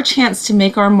 It's our chance to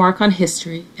make our mark on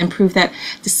history and prove that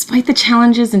despite the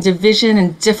challenges and division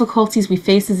and difficulties we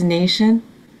face as a nation,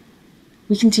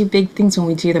 we can do big things when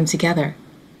we do them together.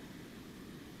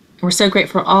 And we're so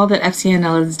grateful for all that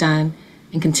FCNL has done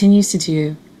and continues to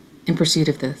do in pursuit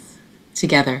of this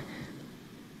together.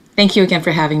 Thank you again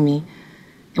for having me.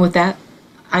 And with that,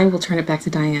 I will turn it back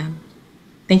to Diane.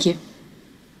 Thank you.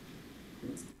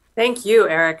 Thank you,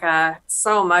 Erica,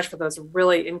 so much for those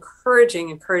really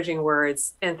encouraging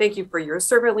words. And thank you for your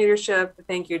servant leadership.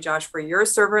 Thank you, Josh, for your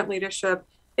servant leadership.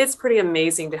 It's pretty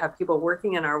amazing to have people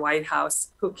working in our White House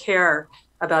who care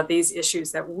about these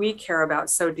issues that we care about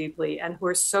so deeply and who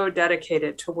are so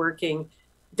dedicated to working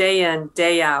day in,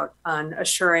 day out on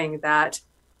assuring that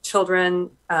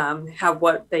children have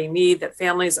what they need, that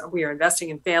families, we are investing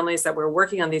in families, that we're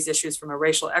working on these issues from a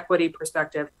racial equity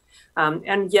perspective.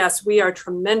 And yes, we are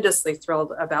tremendously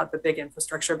thrilled about the big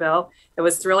infrastructure bill. It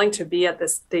was thrilling to be at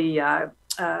the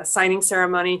signing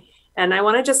ceremony. And I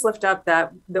want to just lift up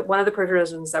that one of the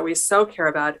provisions that we so care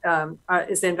about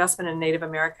is the investment in Native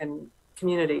American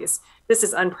communities. This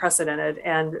is unprecedented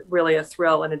and really a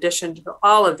thrill. In addition to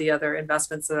all of the other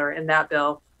investments that are in that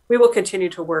bill, we will continue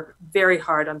to work very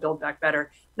hard on Build Back Better.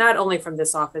 not only from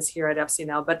this office here at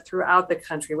FCNL, but throughout the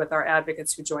country with our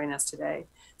advocates who join us today.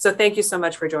 So thank you so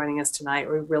much for joining us tonight.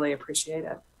 We really appreciate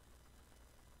it.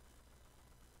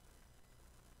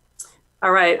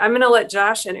 All right, I'm going to let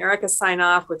Josh and Erica sign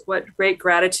off with what great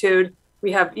gratitude.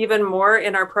 We have even more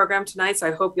in our program tonight, so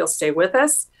I hope you'll stay with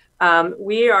us.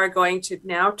 We are going to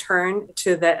now turn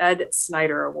to the Ed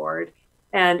Snyder Award.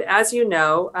 And as you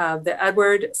know, the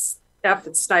Edward F.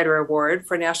 Snyder Award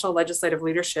for National Legislative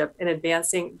Leadership in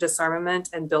Advancing Disarmament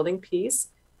and Building Peace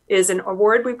is an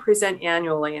award we present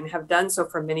annually and have done so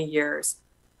for many years.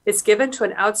 It's given to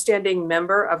an outstanding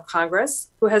member of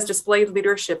Congress who has displayed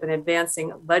leadership in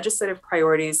advancing legislative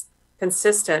priorities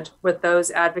consistent with those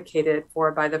advocated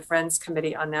for by the Friends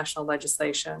Committee on National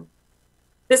Legislation.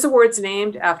 This award's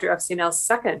named after FCNL's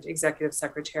second executive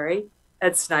secretary,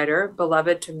 Ed Snyder,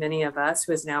 beloved to many of us,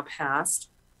 who has now passed.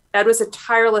 Ed was a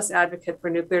tireless advocate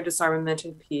for nuclear disarmament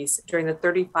and peace during the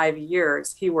 35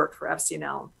 years he worked for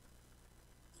FCNL.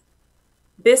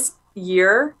 This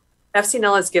year,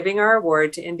 FCNL is giving our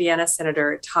award to Indiana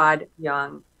Senator Todd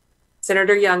Young.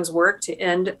 Senator Young's work to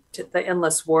end the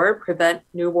endless war, prevent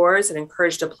new wars, and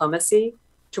encourage diplomacy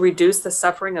to reduce the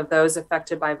suffering of those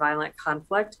affected by violent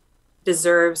conflict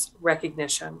deserves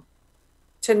recognition.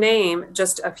 To name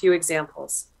just a few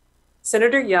examples,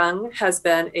 Senator Young has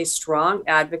been a strong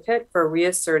advocate for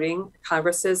reasserting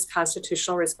Congress's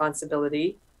constitutional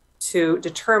responsibility to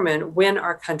determine when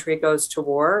our country goes to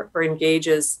war or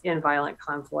engages in violent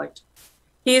conflict.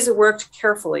 He's worked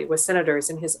carefully with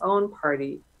senators in his own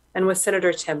party and with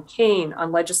Senator Tim Kaine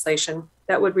on legislation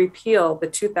that would repeal the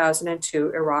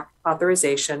 2002 Iraq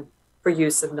authorization for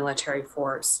use of military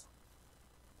force,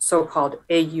 so-called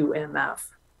AUMF.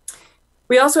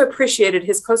 We also appreciated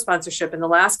his co-sponsorship in the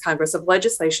last Congress of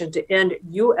legislation to end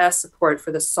U.S. support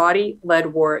for the Saudi-led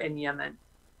war in Yemen,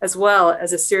 as well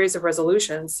as a series of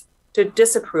resolutions to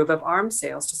disapprove of arms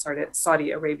sales to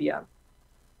Saudi Arabia.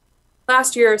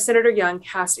 Last year, Senator Young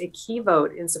cast a key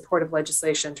vote in support of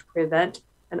legislation to prevent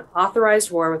an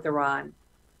authorized war with Iran.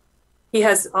 He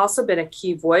has also been a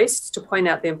key voice to point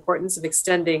out the importance of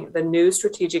extending the new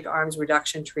Strategic Arms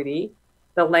Reduction Treaty,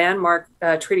 the landmark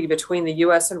treaty between the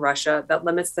US and Russia that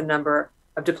limits the number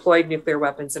of deployed nuclear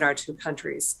weapons in our two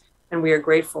countries. And we are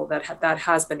grateful that that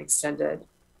has been extended.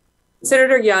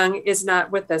 Senator Young is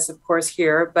not with us, of course,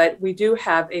 here, but we do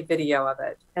have a video of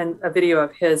it and a video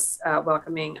of his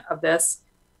welcoming of this.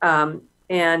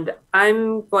 And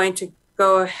I'm going to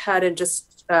go ahead and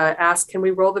just ask, can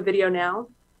we roll the video now?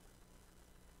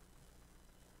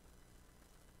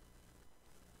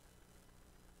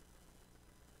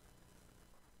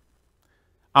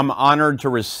 I'm honored to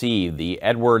receive the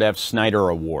Edward F. Snyder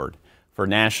Award for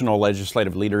National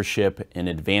Legislative Leadership in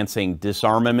Advancing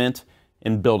Disarmament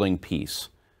and Building Peace.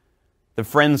 The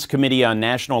Friends Committee on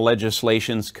National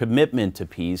Legislation's commitment to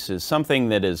peace is something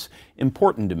that is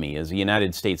important to me as a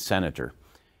United States Senator.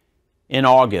 In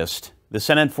August, the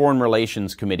Senate Foreign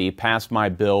Relations Committee passed my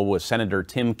bill with Senator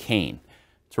Tim Kaine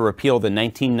to repeal the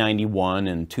 1991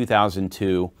 and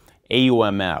 2002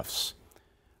 AUMFs.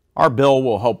 Our bill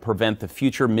will help prevent the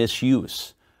future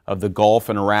misuse of the Gulf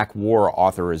and Iraq war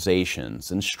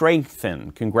authorizations and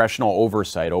strengthen congressional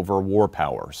oversight over war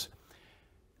powers.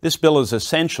 This bill is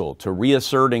essential to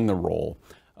reasserting the role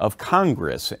of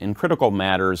Congress in critical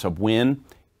matters of when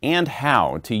and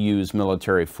how to use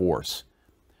military force.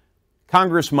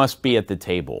 Congress must be at the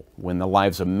table when the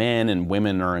lives of men and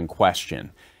women are in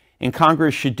question, and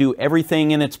Congress should do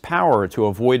everything in its power to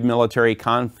avoid military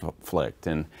conflict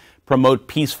and promote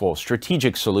peaceful,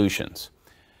 strategic solutions.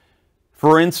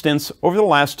 For instance, over the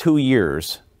last 2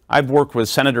 years, I've worked with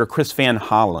Senator Chris Van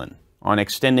Hollen on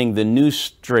extending the new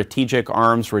Strategic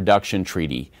Arms Reduction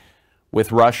Treaty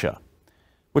with Russia,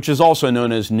 which is also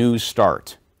known as New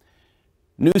START.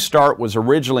 New START was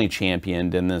originally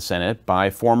championed in the Senate by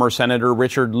former Senator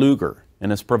Richard Lugar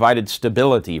and has provided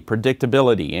stability,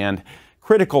 predictability, and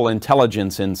critical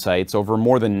intelligence insights over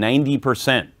more than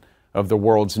 90% of the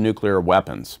world's nuclear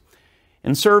weapons,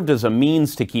 and served as a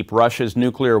means to keep Russia's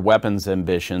nuclear weapons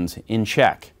ambitions in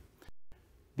check.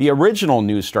 The original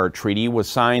New START treaty was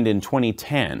signed in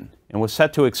 2010 and was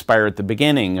set to expire at the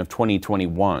beginning of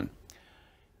 2021.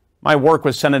 My work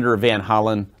with Senator Van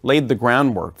Hollen laid the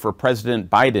groundwork for President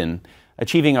Biden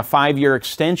achieving a 5-year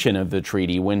extension of the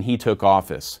treaty when he took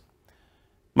office.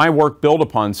 My work built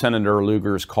upon Senator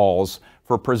Lugar's calls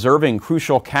for preserving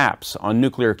crucial caps on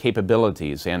nuclear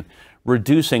capabilities and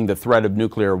reducing the threat of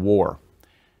nuclear war.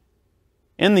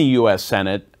 In the U.S.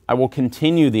 Senate, I will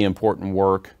continue the important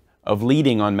work of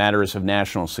leading on matters of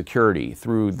national security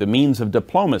through the means of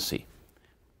diplomacy.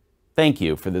 Thank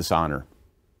you for this honor.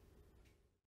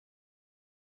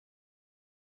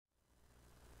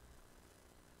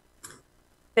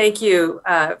 Thank you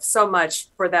so much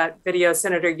for that video,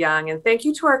 Senator Young. And thank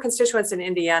you to our constituents in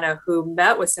Indiana who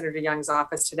met with Senator Young's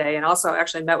office today and also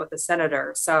actually met with the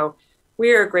senator. So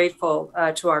we are grateful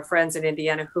to our friends in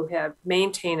Indiana who have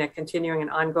maintained a continuing and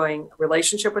ongoing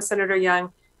relationship with Senator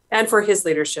Young and for his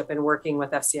leadership in working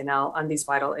with FCNL on these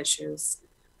vital issues.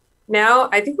 Now,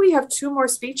 I think we have 2 more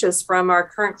speeches from our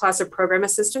current class of program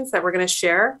assistants that we're going to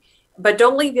share. But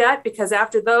don't leave yet, because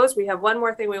after those, we have one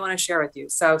more thing we want to share with you.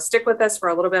 So stick with us for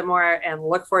a little bit more and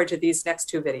look forward to these next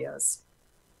 2 videos.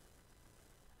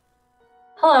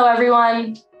 Hello,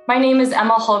 everyone. My name is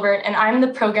Emma Hulbert, and I'm the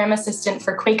program assistant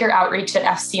for Quaker Outreach at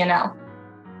FCNL.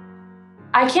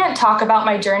 I can't talk about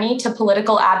my journey to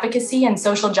political advocacy and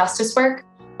social justice work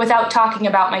without talking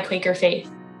about my Quaker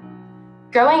faith.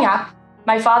 Growing up,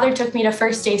 my father took me to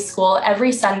First Day School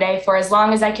every Sunday for as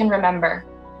long as I can remember.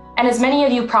 And as many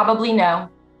of you probably know,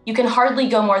 you can hardly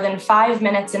go more than 5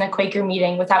 minutes in a Quaker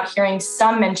meeting without hearing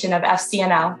some mention of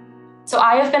FCNL. So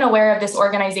I have been aware of this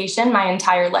organization my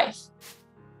entire life.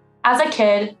 As a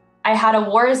kid, I had a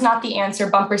 "War is not the answer"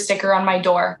 bumper sticker on my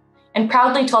door and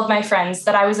proudly told my friends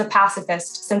that I was a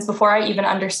pacifist since before I even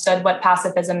understood what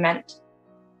pacifism meant.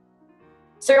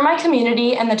 Through my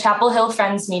community and the Chapel Hill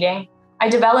Friends meeting, I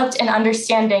developed an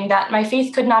understanding that my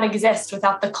faith could not exist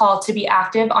without the call to be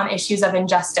active on issues of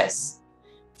injustice.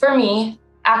 For me,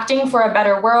 acting for a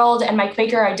better world and my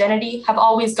Quaker identity have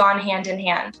always gone hand in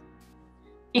hand.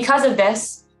 Because of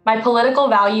this, my political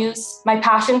values, my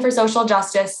passion for social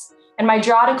justice, and my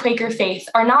draw to Quaker faith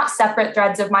are not separate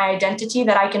threads of my identity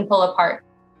that I can pull apart.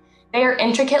 They are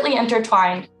intricately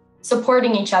intertwined,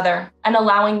 supporting each other and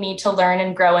allowing me to learn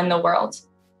and grow in the world.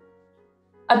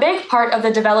 A big part of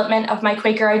the development of my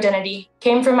Quaker identity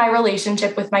came from my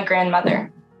relationship with my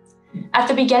grandmother. At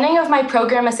the beginning of my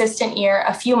program assistant year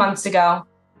a few months ago,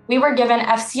 we were given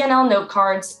FCNL note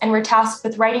cards and were tasked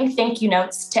with writing thank you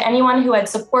notes to anyone who had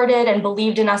supported and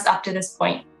believed in us up to this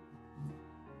point.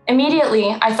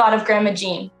 Immediately, I thought of Grandma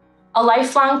Jean, a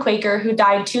lifelong Quaker who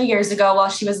died 2 years ago while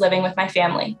she was living with my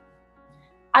family.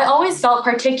 I always felt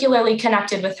particularly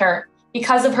connected with her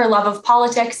because of her love of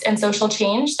politics and social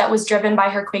change that was driven by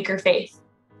her Quaker faith.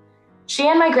 She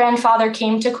and my grandfather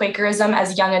came to Quakerism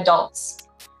as young adults.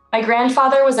 My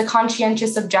grandfather was a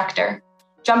conscientious objector,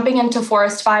 jumping into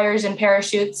forest fires in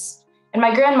parachutes, and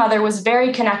my grandmother was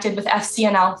very connected with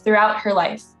FCNL throughout her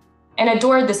life and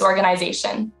adored this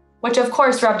organization, which of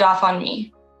course rubbed off on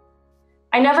me.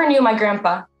 I never knew my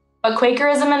grandpa, but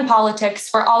Quakerism and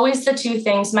politics were always the 2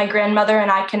 things my grandmother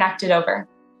and I connected over,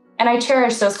 and I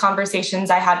cherish those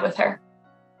conversations I had with her.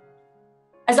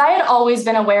 As I had always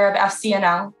been aware of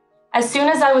FCNL, as soon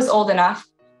as I was old enough,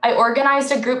 I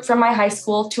organized a group from my high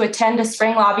school to attend a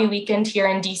spring lobby weekend here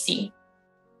in DC.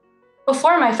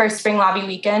 Before my first spring lobby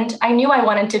weekend, I knew I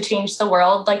wanted to change the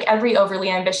world like every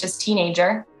overly ambitious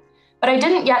teenager, but I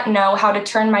didn't yet know how to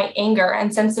turn my anger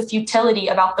and sense of futility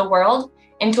about the world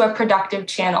into a productive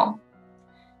channel.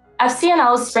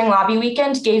 FCNL's spring lobby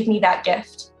weekend gave me that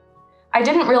gift. I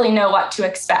didn't really know what to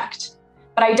expect,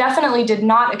 but I definitely did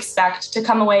not expect to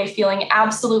come away feeling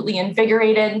absolutely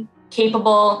invigorated,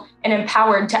 capable, and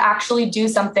empowered to actually do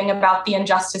something about the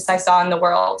injustice I saw in the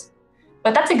world.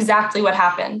 But that's exactly what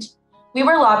happened. We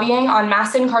were lobbying on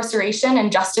mass incarceration and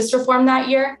justice reform that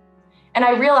year, and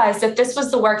I realized that this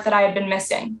was the work that I had been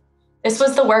missing. This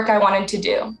was the work I wanted to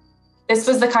do. This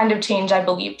was the kind of change I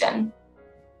believed in.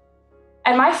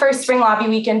 At my first spring lobby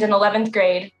weekend in 11th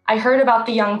grade, I heard about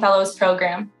the Young Fellows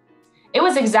program. It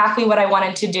was exactly what I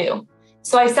wanted to do,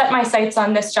 so I set my sights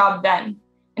on this job then,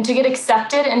 and to get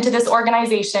accepted into this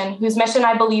organization whose mission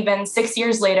I believe in 6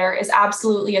 years later is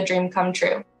absolutely a dream come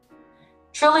true.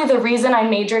 Truly, the reason I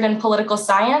majored in political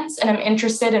science and am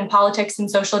interested in politics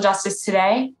and social justice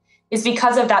today is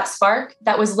because of that spark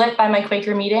that was lit by my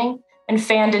Quaker meeting and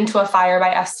fanned into a fire by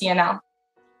FCNL.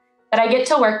 That I get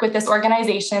to work with this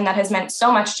organization that has meant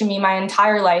so much to me my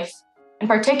entire life, and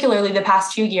particularly the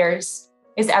past few years,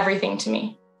 is everything to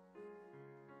me.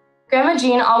 Grandma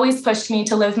Jean always pushed me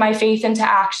to live my faith into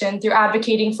action through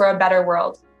advocating for a better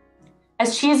world.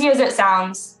 As cheesy as it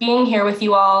sounds, being here with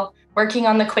you all, working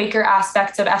on the Quaker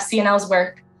aspects of FCNL's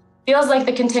work, feels like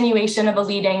the continuation of a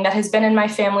leading that has been in my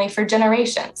family for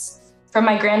generations, from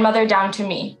my grandmother down to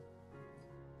me.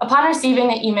 Upon receiving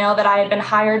the email that I had been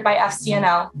hired by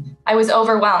FCNL, I was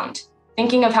overwhelmed,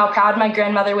 thinking of how proud my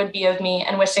grandmother would be of me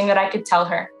and wishing that I could tell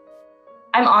her.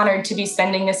 I'm honored to be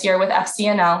spending this year with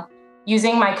FCNL,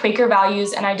 using my Quaker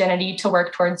values and identity to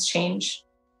work towards change.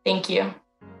 Thank you.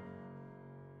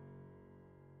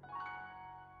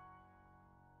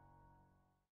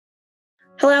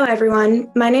 Hello, everyone.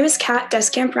 My name is Kat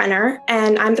Deskamp-Renner,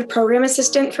 and I'm the Program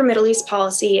Assistant for Middle East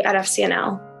Policy at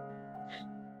FCNL.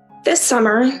 This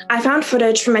summer, I found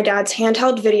footage from my dad's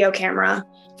handheld video camera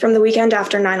from the weekend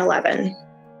after 9/11.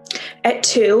 At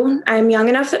 2, I am young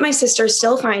enough that my sister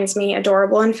still finds me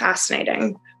adorable and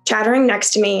fascinating, chattering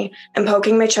next to me and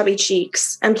poking my chubby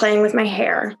cheeks and playing with my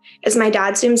hair as my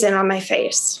dad zooms in on my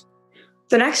face.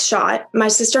 The next shot, my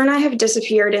sister and I have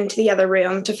disappeared into the other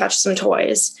room to fetch some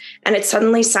toys, and it's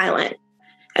suddenly silent.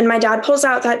 And my dad pulls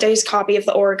out that day's copy of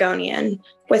the Oregonian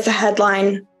with the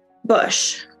headline,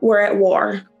 "Bush, We're at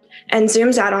War," and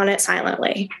zooms out on it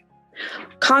silently.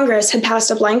 Congress had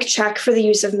passed a blank check for the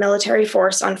use of military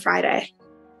force on Friday.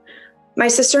 My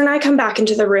sister and I come back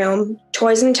into the room,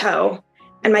 toys in tow,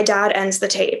 and my dad ends the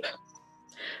tape.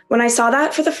 When I saw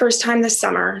that for the first time this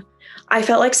summer, I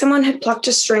felt like someone had plucked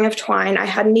a string of twine I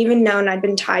hadn't even known I'd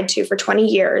been tied to for 20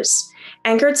 years,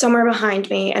 anchored somewhere behind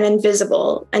me and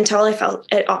invisible until I felt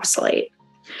it oscillate.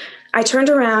 I turned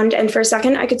around, and for a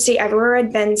second I could see everywhere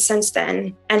I'd been since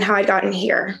then and how I'd gotten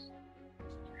here.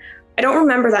 I don't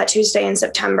remember that Tuesday in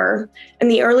September, and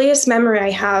the earliest memory I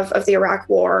have of the Iraq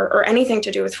War or anything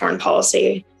to do with foreign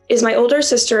policy is my older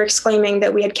sister exclaiming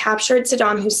that we had captured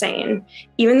Saddam Hussein,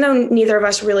 even though neither of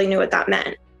us really knew what that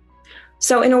meant.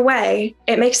 So in a way,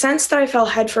 it makes sense that I fell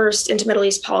headfirst into Middle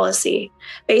East policy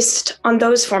based on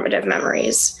those formative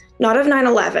memories, not of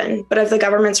 9/11, but of the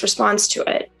government's response to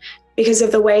it, because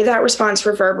of the way that response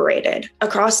reverberated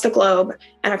across the globe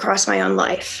and across my own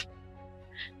life.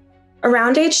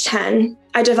 Around age 10,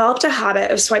 I developed a habit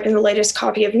of swiping the latest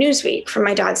copy of Newsweek from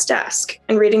my dad's desk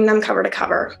and reading them cover to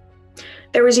cover.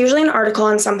 There was usually an article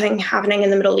on something happening in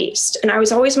the Middle East, and I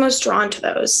was always most drawn to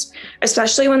those,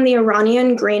 especially when the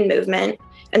Iranian Green Movement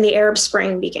and the Arab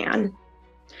Spring began.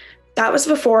 That was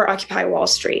before Occupy Wall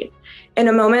Street, in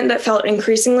a moment that felt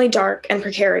increasingly dark and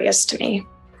precarious to me.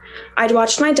 I'd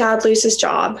watched my dad lose his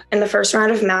job in the first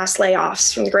round of mass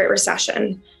layoffs from the Great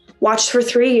Recession, watched for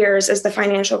 3 years as the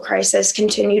financial crisis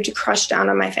continued to crush down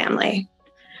on my family.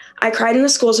 I cried in the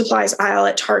school supplies aisle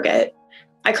at Target.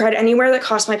 I cried anywhere that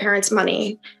cost my parents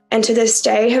money, and to this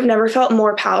day have never felt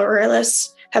more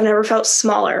powerless, have never felt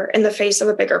smaller in the face of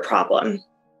a bigger problem.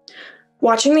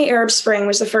 Watching the Arab Spring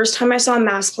was the first time I saw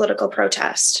mass political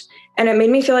protest, and it made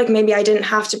me feel like maybe I didn't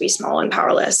have to be small and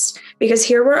powerless, because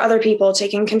here were other people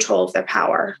taking control of their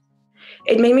power.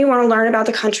 It made me want to learn about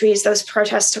the countries those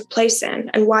protests took place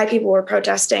in, and why people were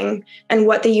protesting, and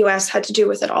what the US had to do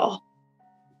with it all.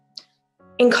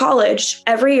 In college,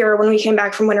 every year when we came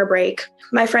back from winter break,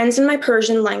 my friends in my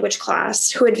Persian language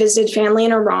class, who had visited family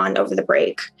in Iran over the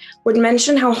break, would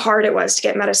mention how hard it was to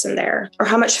get medicine there, or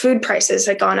how much food prices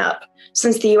had gone up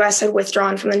since the US had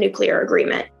withdrawn from the nuclear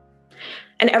agreement.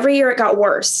 And every year it got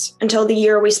worse, until the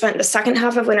year we spent the second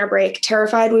half of winter break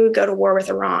terrified we would go to war with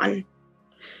Iran.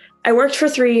 I worked for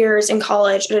 3 years in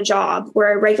college at a job where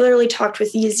I regularly talked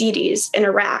with Yazidis in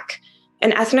Iraq,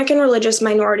 an ethnic and religious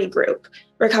minority group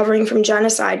recovering from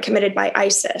genocide committed by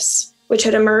ISIS, which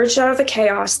had emerged out of the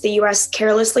chaos the US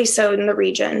carelessly sowed in the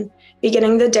region,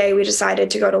 beginning the day we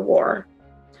decided to go to war.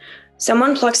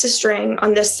 Someone plucks a string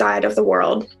on this side of the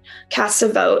world, casts a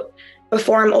vote,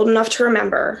 before I'm old enough to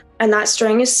remember, and that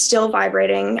string is still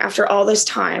vibrating after all this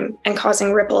time and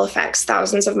causing ripple effects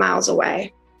thousands of miles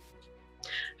away.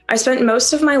 I spent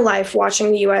most of my life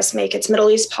watching the US make its Middle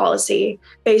East policy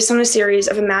based on a series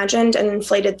of imagined and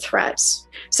inflated threats,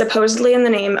 supposedly in the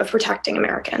name of protecting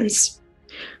Americans.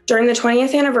 During the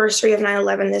 20th anniversary of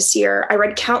 9/11 this year, I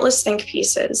read countless think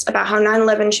pieces about how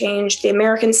 9/11 changed the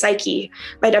American psyche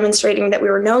by demonstrating that we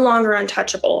were no longer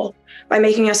untouchable, by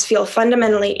making us feel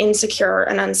fundamentally insecure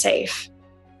and unsafe.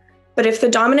 But if the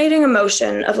dominating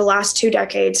emotion of the last 2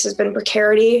 decades has been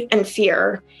precarity and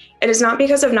fear, it is not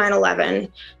because of 9/11,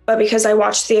 but because I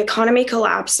watched the economy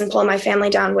collapse and pull my family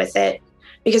down with it,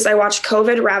 because I watched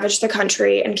COVID ravage the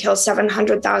country and kill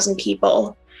 700,000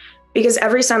 people, because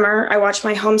every summer I watch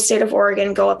my home state of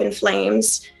Oregon go up in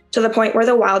flames to the point where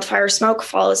the wildfire smoke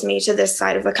follows me to this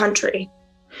side of the country.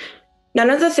 None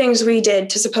of the things we did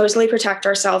to supposedly protect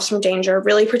ourselves from danger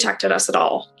really protected us at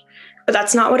all, but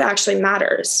that's not what actually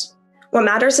matters. What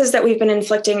matters is that we've been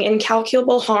inflicting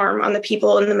incalculable harm on the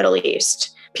people in the Middle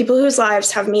East, people whose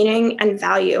lives have meaning and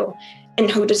value,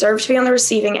 and who deserve to be on the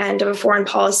receiving end of a foreign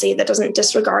policy that doesn't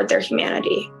disregard their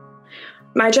humanity.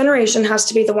 My generation has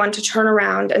to be the one to turn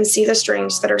around and see the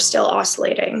strings that are still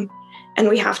oscillating, and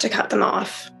we have to cut them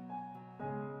off.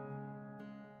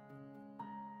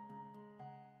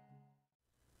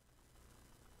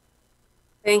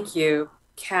 Thank you,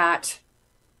 Kat,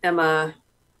 Emma,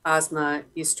 Asma,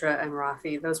 Istra, and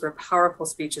Rafi. Those were powerful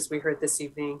speeches we heard this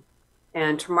evening.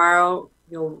 And tomorrow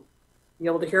you'll be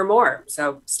able to hear more.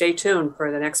 So stay tuned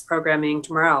for the next programming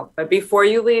tomorrow. But before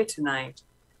you leave tonight,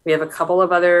 we have a couple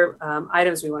of other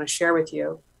items we want to share with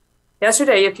you.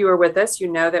 Yesterday, if you were with us,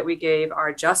 you know that we gave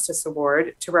our Justice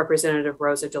Award to Representative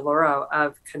Rosa DeLauro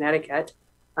of Connecticut,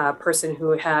 a person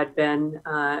who had been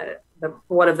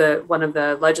one of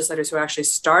the legislators who actually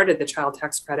started the child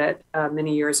tax credit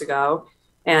many years ago.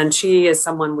 And she is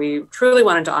someone we truly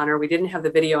wanted to honor. We didn't have the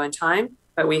video in time,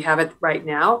 but we have it right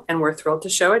now, and we're thrilled to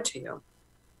show it to you.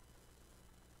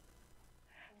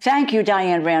 Thank you,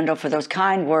 Diane Randall, for those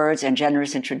kind words and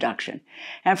generous introduction,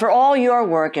 and for all your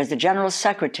work as the General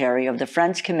Secretary of the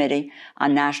Friends Committee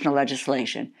on National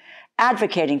Legislation,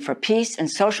 advocating for peace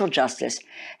and social justice,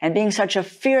 and being such a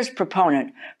fierce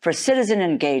proponent for citizen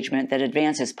engagement that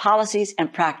advances policies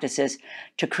and practices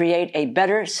to create a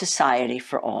better society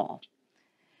for all.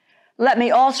 Let me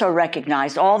also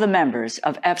recognize all the members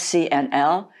of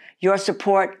FCNL. Your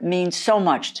support means so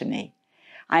much to me.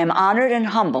 I am honored and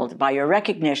humbled by your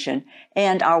recognition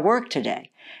and our work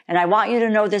today, and I want you to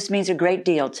know this means a great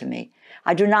deal to me.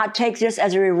 I do not take this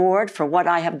as a reward for what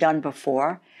I have done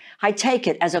before. I take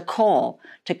it as a call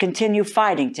to continue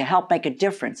fighting to help make a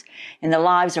difference in the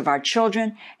lives of our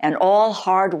children and all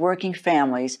hard-working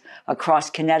families across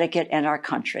Connecticut and our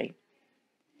country.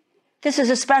 This is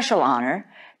a special honor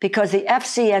because the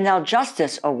FCNL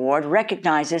Justice Award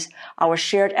recognizes our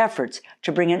shared efforts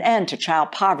to bring an end to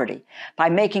child poverty by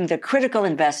making the critical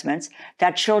investments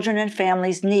that children and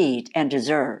families need and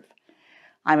deserve.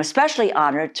 I'm especially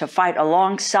honored to fight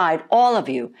alongside all of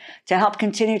you to help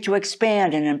continue to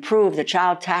expand and improve the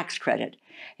child tax credit,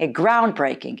 a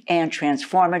groundbreaking and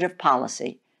transformative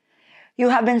policy. You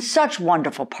have been such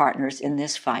wonderful partners in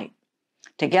this fight.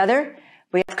 Together,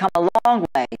 we have come a long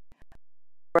way.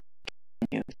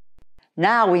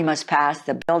 Now we must pass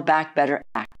the Build Back Better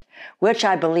Act, which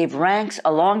I believe ranks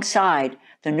alongside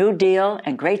the New Deal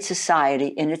and Great Society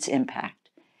in its impact.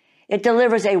 It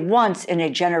delivers a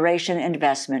once-in-a-generation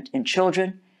investment in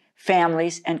children,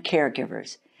 families, and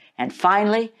caregivers. And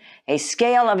finally, a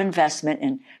scale of investment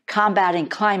in combating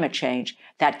climate change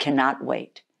that cannot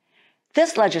wait.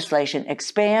 This legislation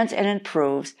expands and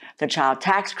improves the child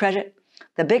tax credit,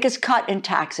 the biggest cut in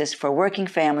taxes for working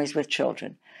families with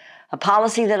children, a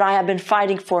policy that I have been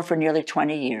fighting for nearly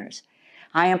 20 years.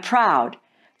 I am proud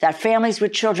that families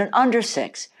with children under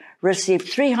 6 receive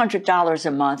 $300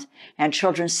 a month, and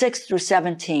children 6 through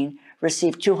 17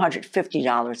 receive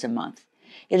 $250 a month.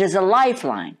 It is a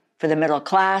lifeline for the middle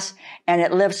class, and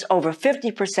it lifts over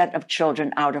 50% of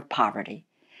children out of poverty.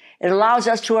 It allows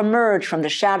us to emerge from the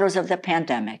shadows of the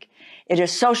pandemic. It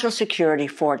is Social Security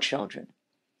for children.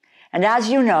 And as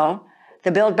you know,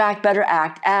 the Build Back Better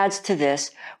Act adds to this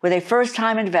with a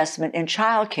first-time investment in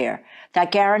childcare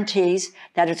that guarantees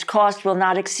that its cost will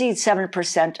not exceed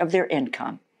 7% of their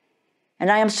income. And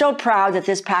I am so proud that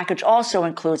this package also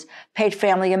includes paid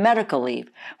family and medical leave,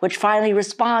 which finally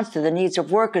responds to the needs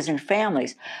of workers and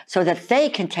families so that they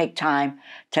can take time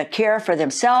to care for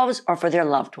themselves or for their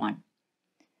loved one.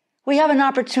 We have an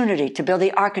opportunity to build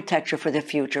the architecture for the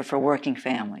future for working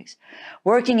families.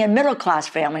 Working and middle-class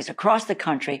families across the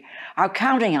country are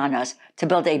counting on us to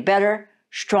build a better,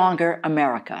 stronger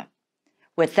America.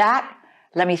 With that,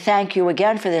 let me thank you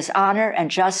again for this honor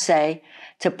and just say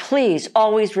to please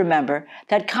always remember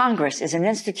that Congress is an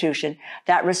institution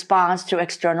that responds to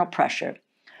external pressure.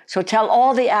 So tell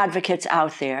all the advocates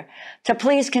out there to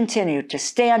please continue to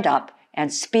stand up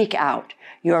and speak out.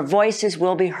 Your voices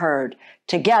will be heard.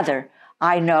 Together,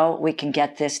 I know we can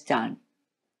get this done.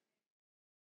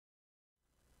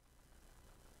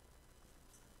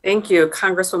 Thank you,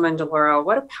 Congresswoman DeLauro.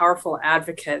 What a powerful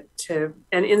advocate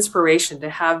and inspiration to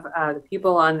have the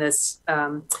people on this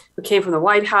who came from the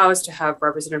White House, to have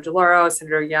Representative DeLauro,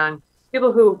 Senator Young,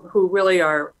 people who really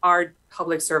are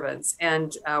public servants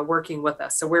and working with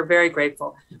us. So we're very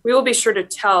grateful. We will be sure to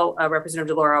tell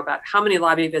Representative DeLauro about how many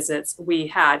lobby visits we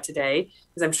had today,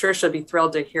 because I'm sure she'll be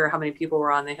thrilled to hear how many people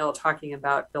were on the Hill talking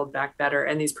about Build Back Better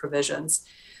and these provisions.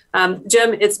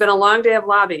 Jim, it's been a long day of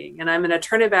lobbying, and I'm going to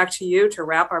turn it back to you to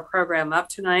wrap our program up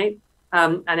tonight.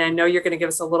 And I know you're going to give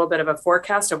us a little bit of a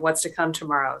forecast of what's to come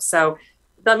tomorrow. So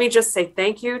let me just say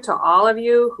thank you to all of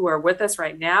you who are with us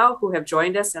right now, who have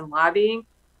joined us in lobbying.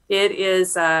 It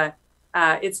is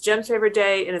it's Jim's favorite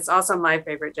day, and it's also my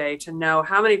favorite day to know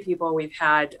how many people we've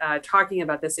had talking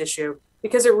about this issue,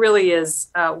 because it really is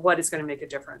what is going to make a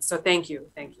difference. So thank you,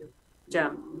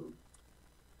 Jim.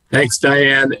 Thanks,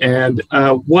 Diane. And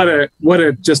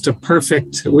just a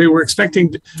perfect, we were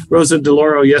expecting Rosa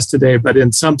DeLauro yesterday, but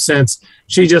in some sense,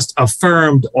 she just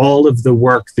affirmed all of the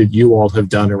work that you all have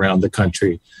done around the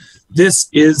country. this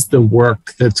is the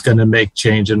work that's going to make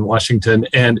change in Washington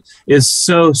and is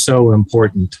so, so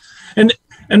important.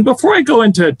 And before I go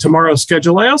into tomorrow's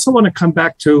schedule, I also want to come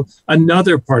back to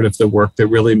another part of the work that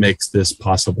really makes this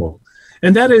possible.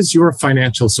 And that is your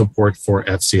financial support for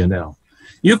FCNL.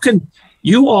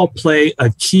 You all play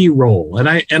a key role. And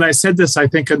I said this, I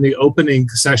think, in the opening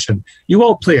session. You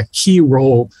all play a key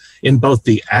role in both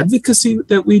the advocacy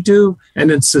that we do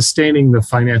and in sustaining the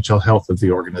financial health of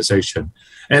the organization.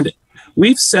 And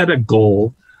we've set a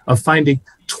goal of finding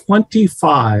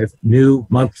 25 new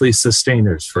monthly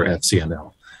sustainers for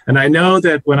FCNL. And I know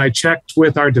that when I checked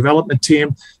with our development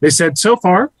team, they said so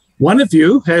far, one of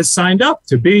you has signed up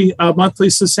to be a monthly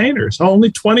sustainer. So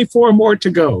only 24 more to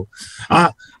go.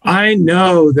 I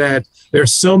know that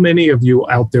there's so many of you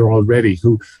out there already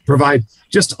who provide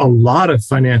just a lot of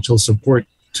financial support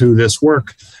to this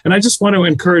work. And I just want to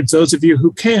encourage those of you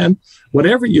who can,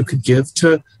 whatever you could give,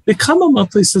 to become a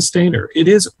monthly sustainer. It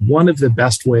is one of the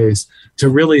best ways to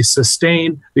really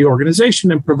sustain the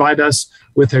organization and provide us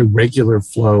with a regular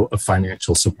flow of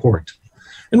financial support.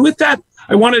 And with that,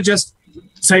 I want to just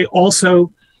say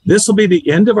also, this will be the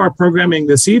end of our programming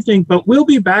this evening, but we'll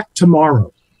be back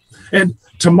tomorrow. And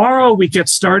tomorrow we get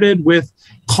started with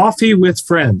Coffee with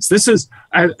Friends. This is,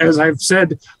 as I've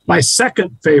said, my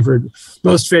second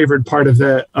most favorite part of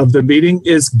the meeting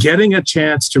is getting a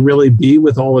chance to really be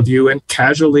with all of you and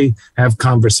casually have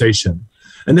conversation.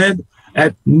 And then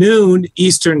at noon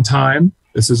Eastern time,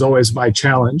 this is always my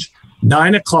challenge,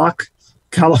 9 o'clock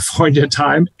California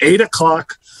time, 8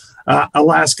 o'clock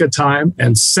Alaska time,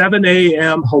 and 7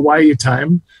 a.m. Hawaii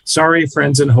time. Sorry,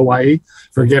 friends in Hawaii,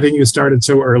 for getting you started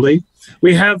so early.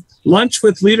 We have Lunch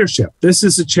with Leadership. This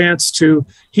is a chance to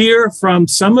hear from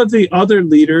some of the other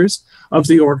leaders of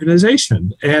the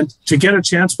organization. And to get a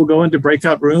chance, we'll go into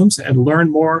breakout rooms and learn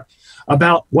more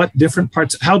about how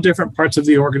different parts of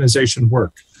the organization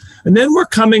work. And then we're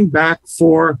coming back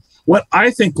for what I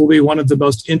think will be one of the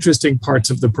most interesting parts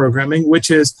of the programming,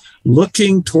 which is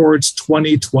looking towards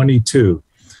 2022.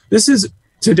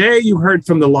 Today you heard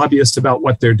from the lobbyists about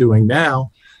what they're doing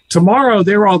now. Tomorrow,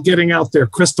 they're all getting out their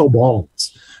crystal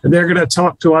balls, and they're going to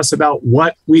talk to us about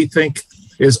what we think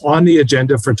is on the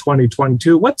agenda for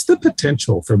 2022. What's the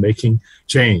potential for making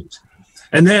change?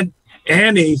 And then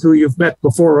Annie, who you've met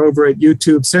before over at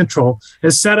YouTube Central,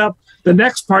 has set up the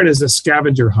next part is a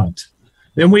scavenger hunt.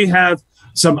 Then we have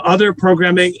some other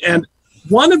programming, and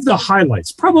one of the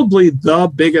highlights, probably the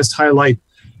biggest highlight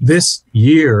this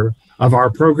year of our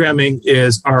programming,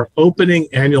 is our opening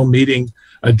annual meeting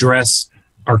address,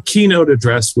 our keynote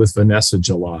address with Vanessa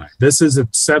July. This is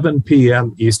at 7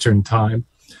 p.m. Eastern time.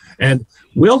 And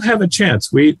we'll have a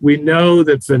chance. We know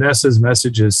that Vanessa's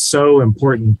message is so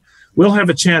important. We'll have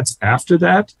a chance after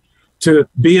that to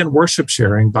be in worship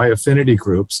sharing by affinity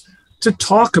groups to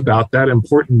talk about that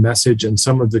important message and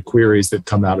some of the queries that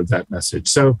come out of that message.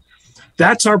 So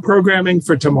that's our programming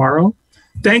for tomorrow.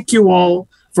 Thank you all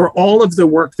for all of the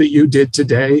work that you did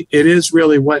today. It is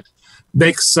really what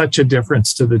makes such a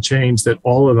difference to the change that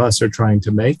all of us are trying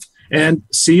to make. And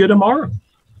see you tomorrow.